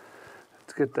 Yeah.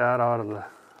 Let's get that out of the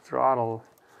throttle.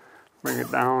 Bring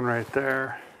it down right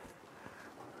there.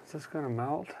 Is this gonna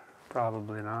melt?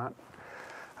 Probably not.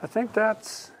 I think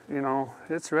that's, you know,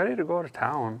 it's ready to go to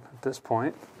town at this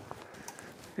point.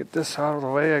 Get this out of the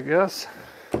way, I guess.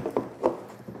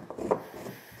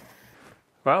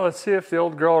 Well, let's see if the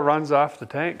old girl runs off the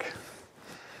tank.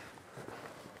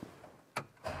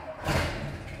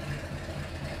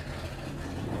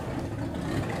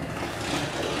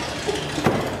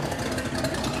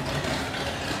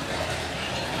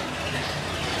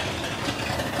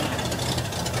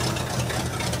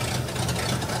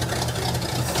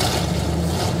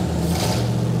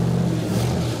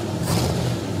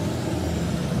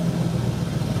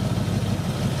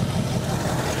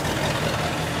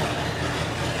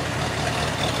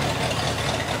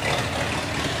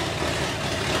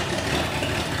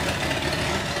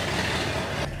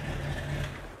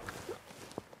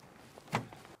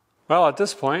 Well, at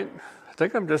this point, I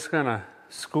think I'm just gonna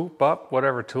scoop up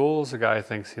whatever tools the guy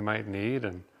thinks he might need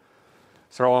and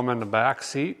throw them in the back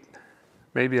seat.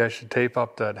 Maybe I should tape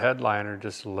up that headliner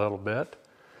just a little bit.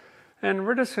 And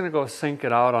we're just gonna go sink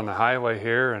it out on the highway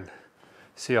here and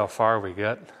see how far we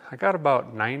get. I got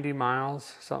about 90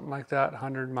 miles, something like that,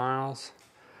 100 miles.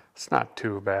 It's not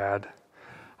too bad.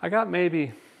 I got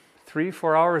maybe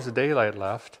 3-4 hours of daylight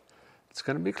left. It's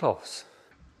gonna be close.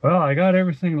 Well, I got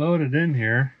everything loaded in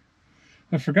here.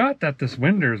 I forgot that this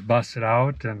window is busted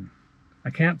out and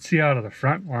I can't see out of the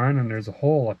front one, and there's a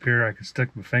hole up here I can stick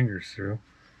my fingers through.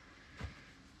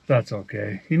 That's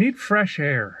okay. You need fresh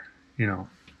air, you know.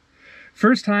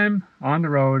 First time on the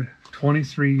road,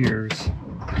 23 years.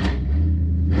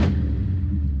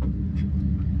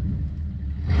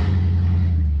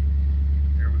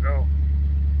 Here we go.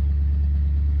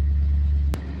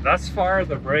 Thus far,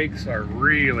 the brakes are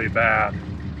really bad.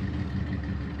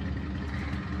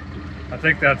 I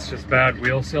think that's just bad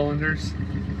wheel cylinders.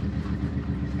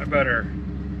 I better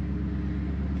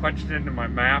punch it into my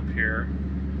map here.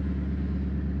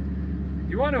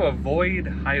 You want to avoid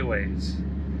highways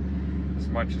as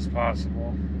much as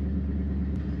possible.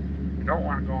 You don't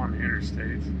want to go on the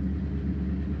interstate.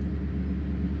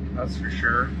 That's for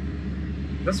sure.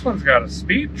 This one's got a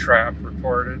speed trap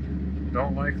reported.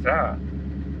 Don't like that.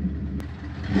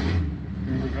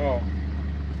 Here we go.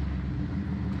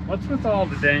 What's with all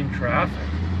the dang traffic?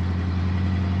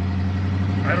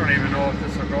 I don't even know if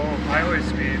this will go at highway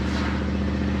speeds.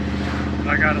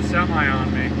 I got a semi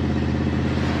on me.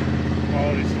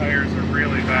 All these tires are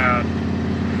really bad.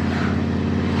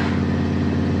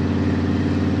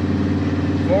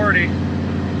 40,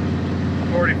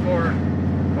 44.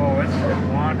 Oh, it's just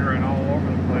wandering all over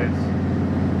the place.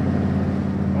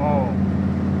 Oh.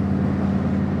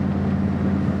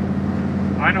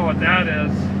 I know what that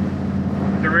is.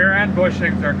 The rear end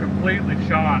bushings are completely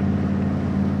shot.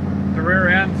 The rear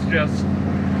end's just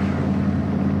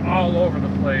all over the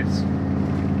place.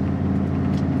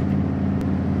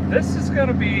 This is going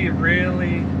to be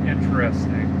really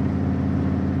interesting.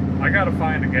 I got to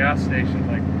find a gas station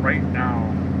like right now.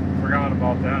 Forgot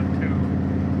about that too.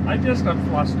 I just got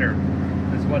flustered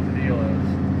is what the deal is.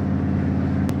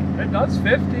 It does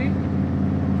 50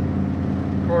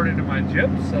 according to my JIP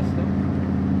system.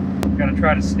 Gonna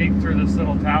try to sneak through this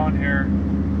little town here,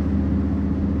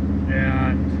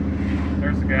 and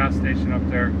there's a gas station up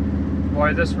there.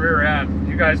 Boy, this rear end,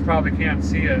 you guys probably can't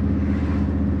see it,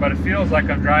 but it feels like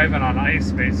I'm driving on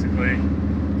ice basically.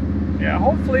 Yeah,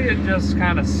 hopefully it just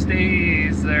kind of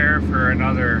stays there for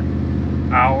another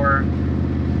hour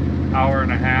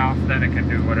and a half, then it can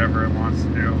do whatever it wants to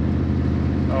do.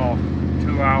 Oh,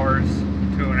 2 hours,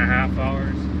 2.5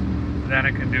 hours, then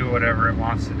it can do whatever it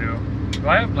wants to do. Do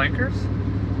I have blinkers?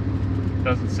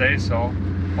 Doesn't say so.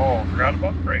 Oh, forgot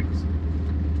about the brakes.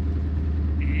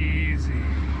 Easy.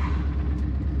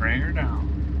 Bring her down.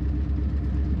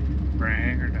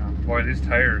 Bring her down. Boy, these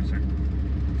tires are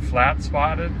flat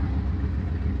spotted.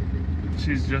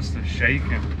 She's just a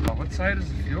shaking. Oh, what side is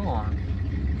the fuel on?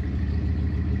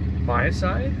 My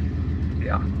side?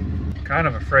 Yeah. Kind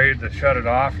of afraid to shut it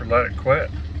off or let it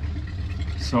quit.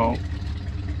 So,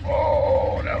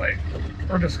 oh, Nelly.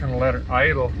 We're just gonna let her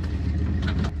idle.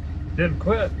 Didn't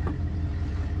quit.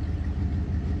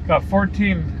 Got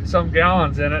 14 some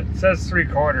gallons in it. It says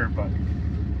 3/4, but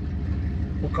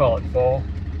we'll call it full.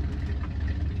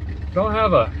 Don't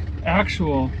have a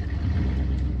actual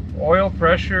oil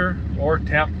pressure or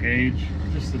temp gauge,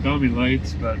 just the dummy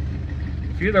lights, but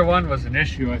if either one was an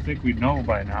issue, I think we'd know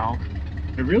by now.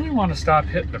 I really want to stop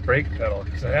hitting the brake pedal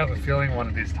because I have a feeling one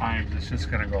of these times it's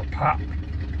just going to go pop,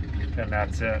 and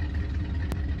that's it.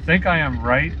 I think I am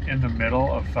right in the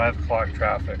middle of 5 o'clock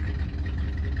traffic.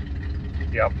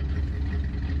 Yep.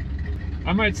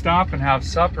 I might stop and have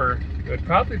supper. It would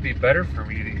probably be better for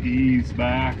me to ease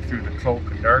back through the cloak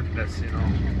of darkness, you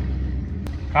know.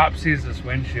 Cop sees this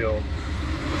windshield.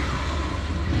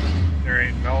 There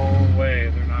ain't no way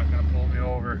they're not gonna pull me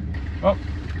over. Oh,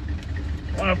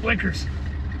 I want have blinkers.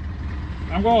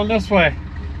 I'm going this way.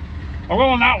 I'm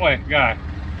going that way, guy.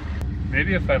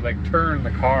 Maybe if I like turn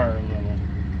the car a little.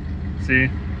 See?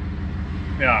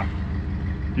 Yeah.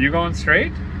 Are you going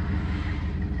straight?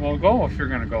 Well, go if you're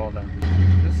gonna go then.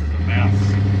 This is a mess.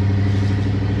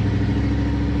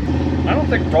 I don't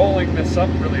think rolling this up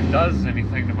really does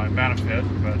anything to my benefit,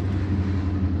 but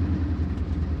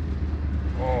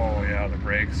oh yeah, the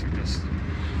brakes are just...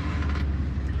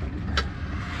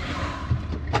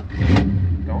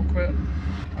 Don't quit.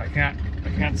 I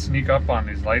can't sneak up on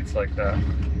these lights like that.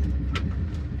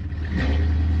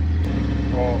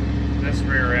 Oh, this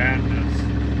rear end is...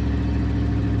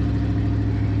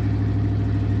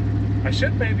 I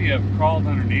should maybe have crawled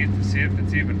underneath to see if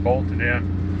it's even bolted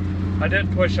in. I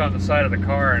did push on the side of the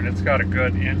car and it's got a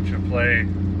good inch of play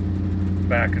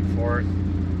back and forth.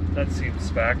 That seems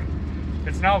spec.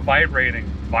 It's now vibrating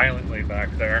violently back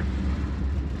there.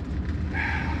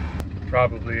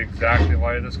 Probably exactly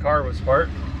why this car was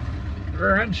parked. The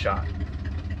rear end shot.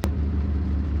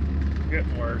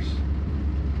 Getting worse.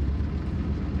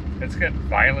 It's getting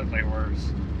violently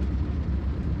worse.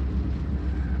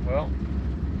 Well,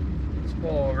 let's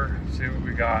pull over, see what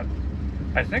we got.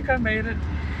 I think I made it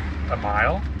a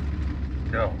mile?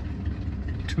 No,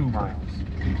 2 miles.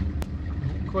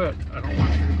 Don't quit. I don't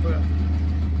want you to quit.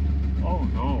 Oh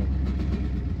no.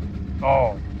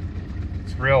 Oh,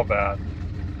 it's real bad.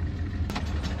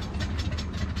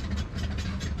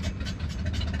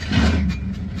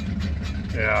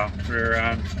 Yeah, rear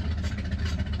end.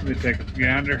 Let me take a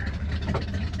gander.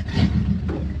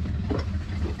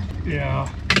 Yeah.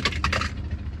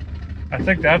 I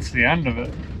think that's the end of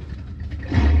it.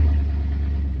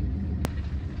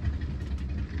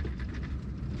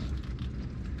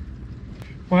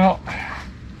 Well,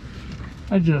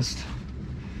 I don't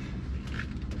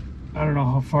know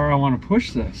how far I want to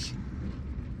push this.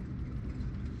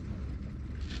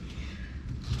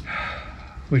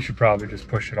 We should probably just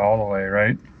push it all the way,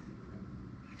 right?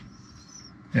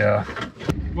 Yeah.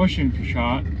 Bushing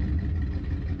shot.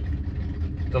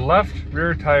 The left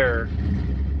rear tire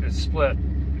is split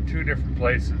in 2 different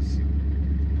places.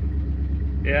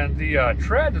 And the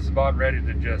tread is about ready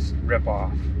to just rip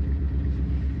off.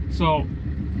 So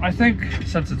I think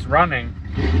since it's running,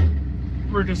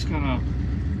 we're just gonna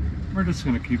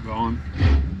keep going.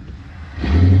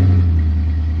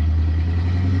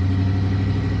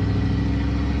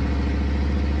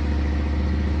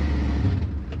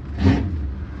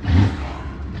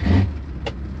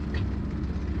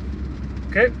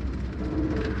 Okay,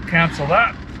 cancel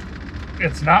that.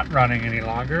 It's not running any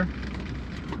longer.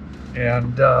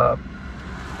 And I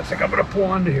think I'm gonna pull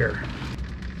onto here.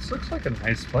 This looks like a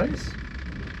nice place.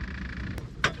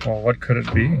 Well, what could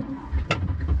it be?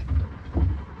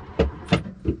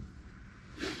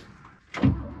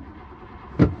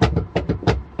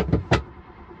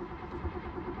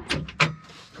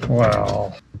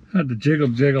 Well, had to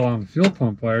jiggle on the fuel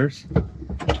pump wires.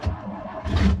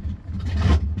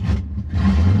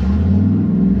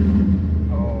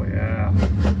 Oh yeah.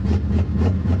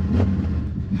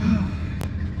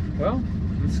 Well,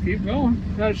 let's keep going.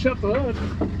 Gotta shut the hood.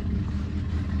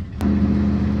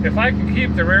 If I can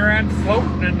keep the rear end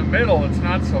floating in the middle, it's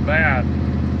not so bad.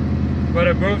 But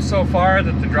it moves so far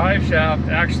that the drive shaft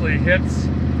actually hits.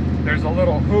 There's a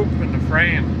little hoop in the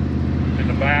frame in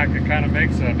the back. It kind of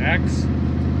makes an X.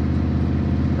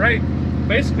 Right,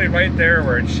 basically right there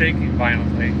where it's shaking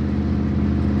violently.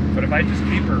 But if I just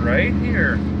keep her right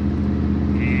here,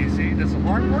 easy. Does the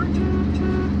horn work?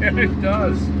 Yeah, it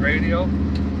does. Radio.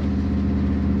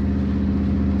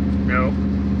 Nope.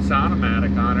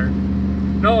 Sonomatic on her.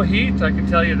 No heat, I can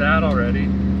tell you that already.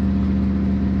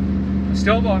 I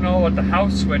still don't know what the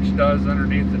house switch does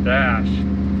underneath the dash.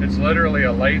 It's literally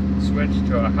a light switch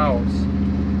to a house.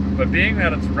 But being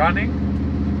that it's running,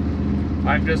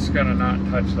 I'm just gonna not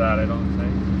touch that, I don't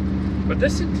think. But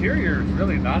this interior is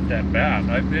really not that bad.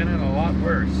 I've been in a lot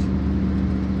worse.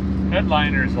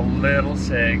 Headliner's a little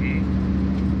saggy,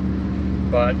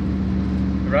 but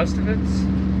the rest of it's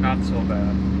not so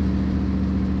bad.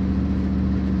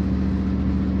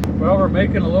 Well, we're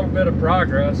making a little bit of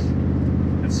progress.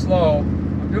 It's slow.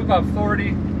 I'm doing about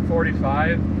 40,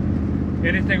 45.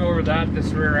 Anything over that,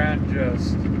 this rear end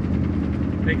just,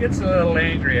 it gets a little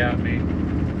angry at me.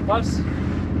 Plus,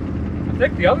 I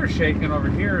think the other shaking over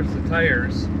here is the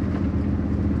tires.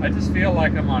 I just feel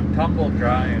like I'm on tumble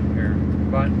dry in here,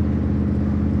 but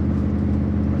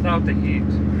without the heat.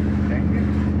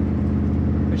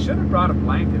 Dang it. I should have brought a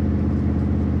blanket.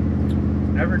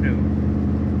 Never do.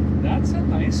 That's a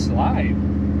nice slide.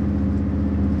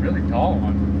 Really tall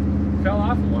one. Fell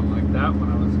off of one like that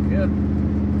when I was a kid.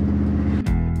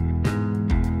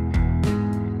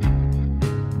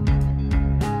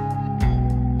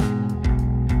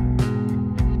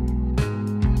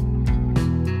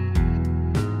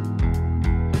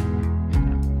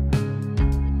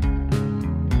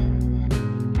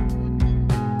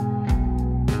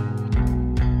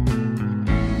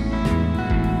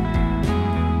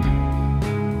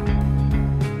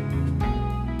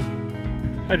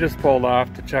 I just pulled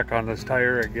off to check on this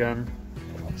tire again,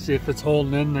 see if it's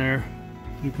holding in there.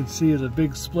 You can see the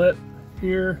big split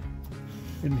here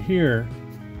and here,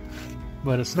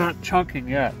 but it's not chunking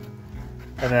yet.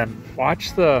 And then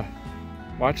watch the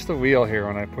wheel here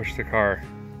when I push the car.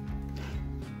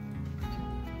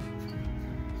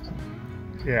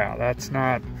 Yeah, that's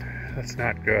not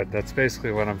good. That's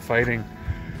basically what I'm fighting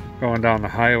going down the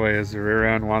highway, is the rear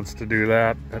end wants to do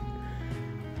that, but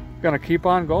I'm gonna keep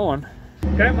on going.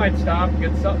 Okay, I might stop and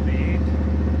get something to eat.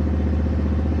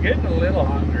 I'm getting a little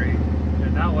hungry,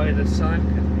 and that way the sun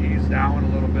can ease down a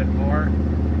little bit more.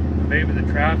 Maybe the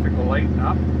traffic will lighten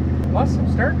up. Plus, I'm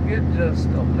starting to get just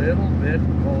a little bit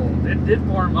cold. It did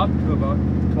warm up to about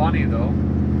 20 though.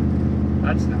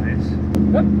 That's nice.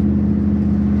 Whoop.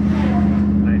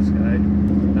 Nice guy.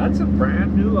 That's a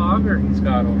brand new auger he's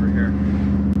got over here.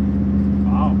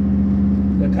 Wow.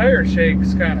 The tire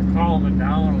shake's kind of calming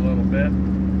down a little bit.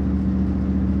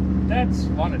 That's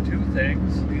one of two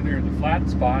things. Either the flat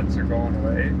spots are going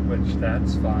away, which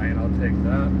that's fine, I'll take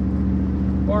that.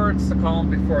 Or it's the calm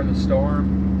before the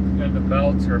storm and the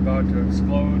belts are about to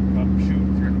explode and come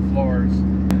shooting through the floors.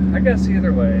 I guess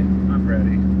either way, I'm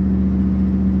ready.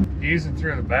 Easing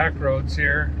through the back roads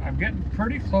here. I'm getting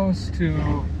pretty close to,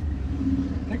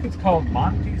 I think it's called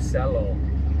Monticello.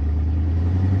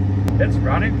 It's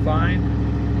running fine.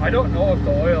 I don't know if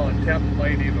the oil and temp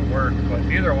might even work, but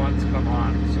neither one's come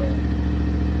on, so.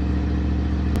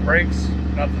 Brakes,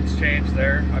 nothing's changed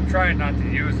there. I'm trying not to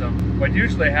use them. What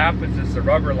usually happens is the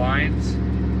rubber lines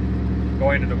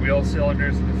going to the wheel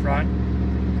cylinders in the front,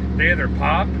 they either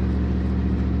pop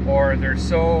or they're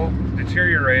so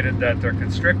deteriorated that they're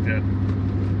constricted.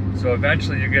 So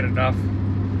eventually you get enough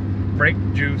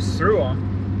brake juice through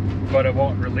them, but it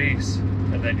won't release,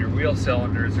 and then your wheel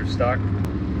cylinders are stuck.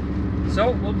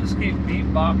 So we'll just keep beat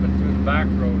bopping through the back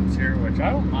roads here, which I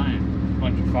don't mind. A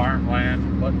bunch of farmland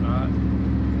and whatnot.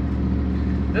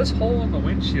 This hole in the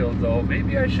windshield though,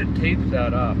 maybe I should tape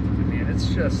that up. I mean, it's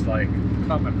just like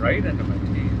coming right into my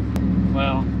teeth.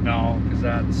 Well, no, because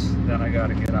then I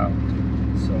gotta get out.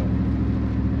 So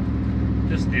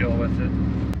just deal with it.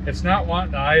 It's not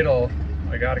wanting to idle.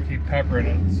 I gotta keep peppering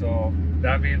it. So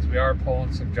that means we are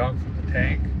pulling some junk from the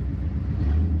tank.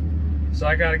 So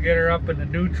I got to get her up into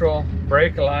neutral,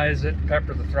 brake-alize it,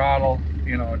 pepper the throttle,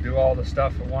 you know, do all the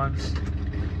stuff at once.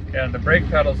 And the brake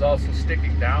pedal's also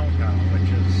sticking down now, which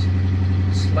is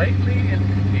slightly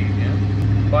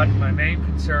inconvenient. But my main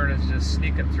concern is just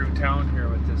sneaking through town here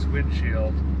with this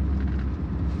windshield.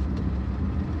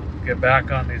 Get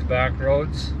back on these back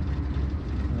roads,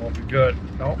 and we'll be good.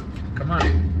 Nope, come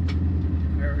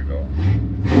on. There we go.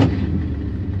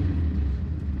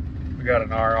 We got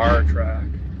an RR track.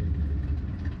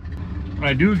 When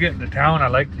I do get into town, I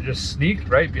like to just sneak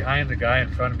right behind the guy in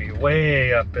front of me,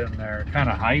 way up in there. It kind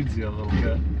of hides you a little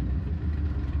bit.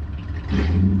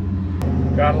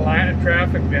 Got a line of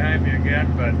traffic behind me again,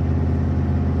 but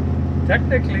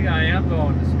technically I am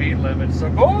going the speed limit, so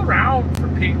go around for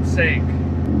Pete's sake.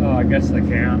 Oh, I guess I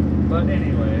can. But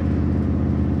anyway,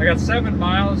 I got 7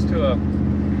 miles to a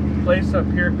place up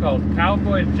here called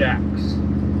Cowboy Jack's.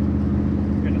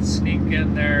 I'm gonna sneak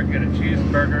in there, get a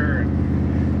cheeseburger, and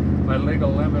my legal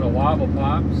limit of wobble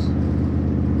pops.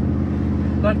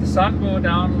 Let the sun go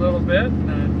down a little bit and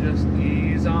then just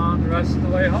ease on the rest of the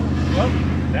way home. Well,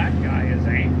 that guy is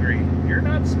angry. You're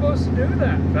not supposed to do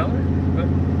that, fella, but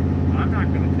I'm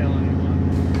not going to tell anyone.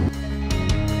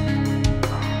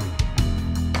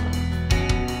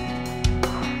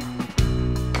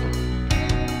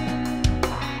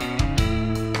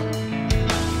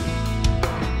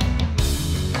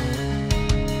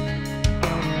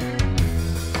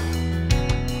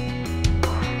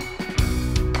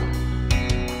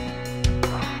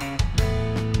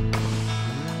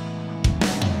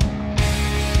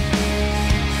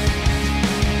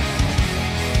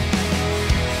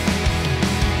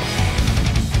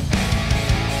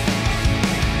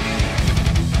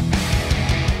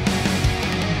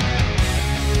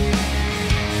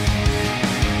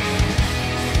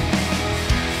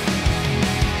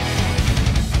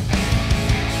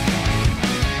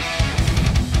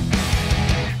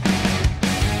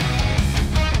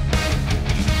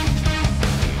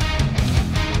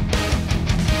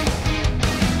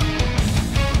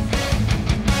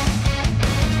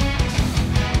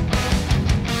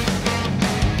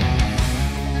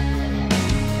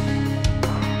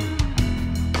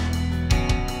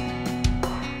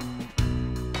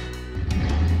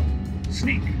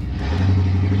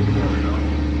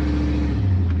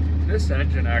 This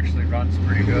engine actually runs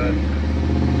pretty good.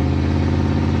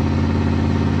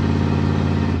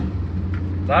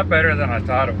 A lot better than I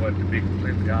thought it would, to be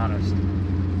completely honest.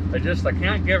 I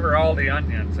can't give her all the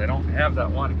onions. I don't have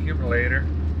that one accumulator.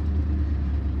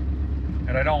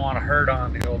 And I don't want to hurt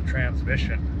on the old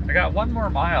transmission. I got 1 more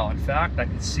mile. In fact, I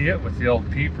can see it with the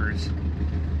old peepers.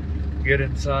 Get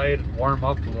inside and warm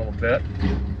up a little bit.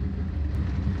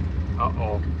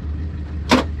 Uh-oh.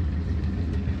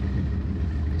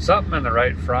 Something in the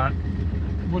right front.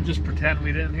 We'll just pretend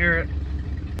we didn't hear it.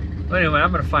 But anyway,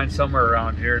 I'm going to find somewhere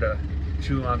around here to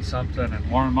chew on something and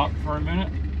warm up for a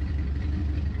minute.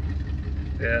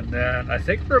 And then I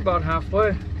think we're about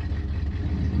halfway.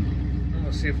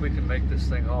 We'll see if we can make this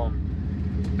thing home.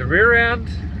 The rear end,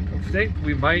 I think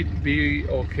we might be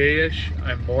okay-ish.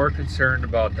 I'm more concerned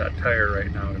about that tire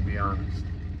right now, to be honest.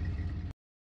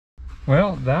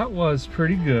 Well, that was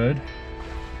pretty good.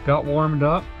 Got warmed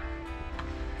up.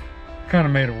 Kind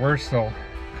of made it worse though.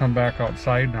 Come back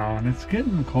outside now, and it's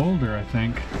getting colder, I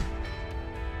think.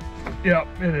 Yep,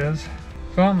 it is.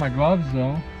 Found my gloves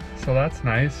though, so that's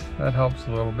nice. That helps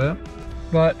a little bit.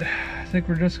 But I think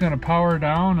we're just gonna power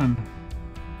down and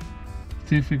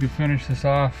see if we can finish this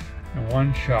off in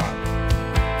one shot.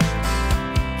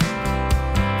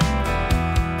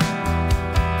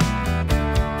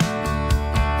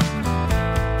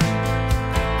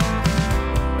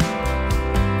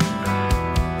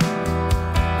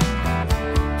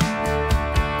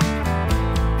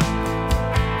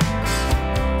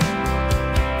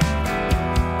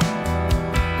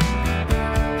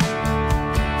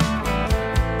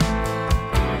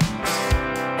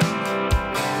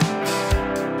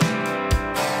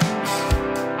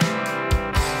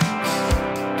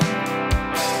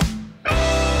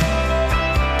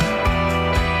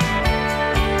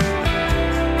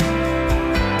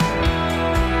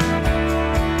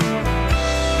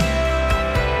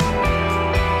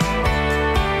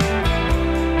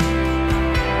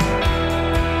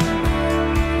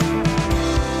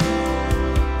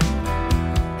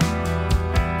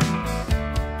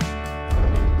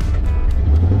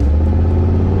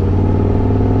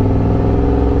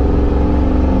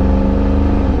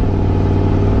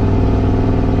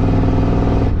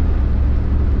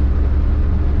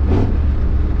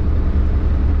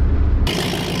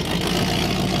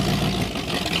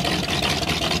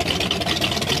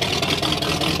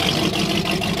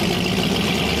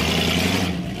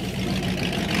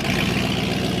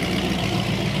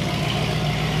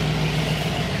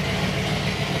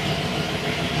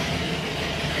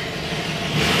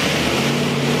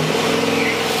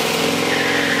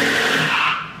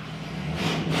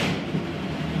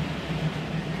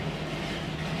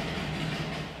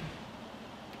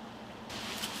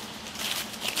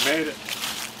 Made it.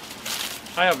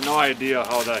 I have no idea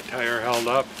how that tire held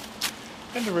up.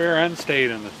 And the rear end stayed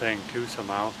in the thing too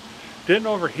somehow. Didn't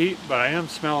overheat, but I am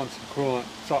smelling some coolant.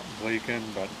 Something's leaking,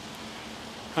 but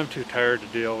I'm too tired to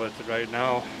deal with it right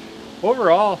now.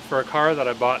 Overall, for a car that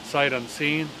I bought sight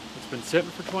unseen, it's been sitting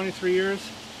for 23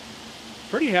 years,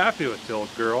 pretty happy with the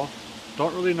old girl.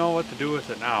 Don't really know what to do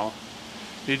with it now.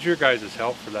 Need your guys'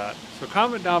 help for that. So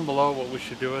comment down below what we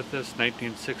should do with this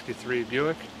 1963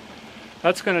 Buick.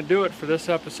 That's going to do it for this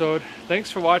episode. Thanks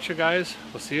for watching, guys.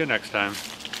 We'll see you next time.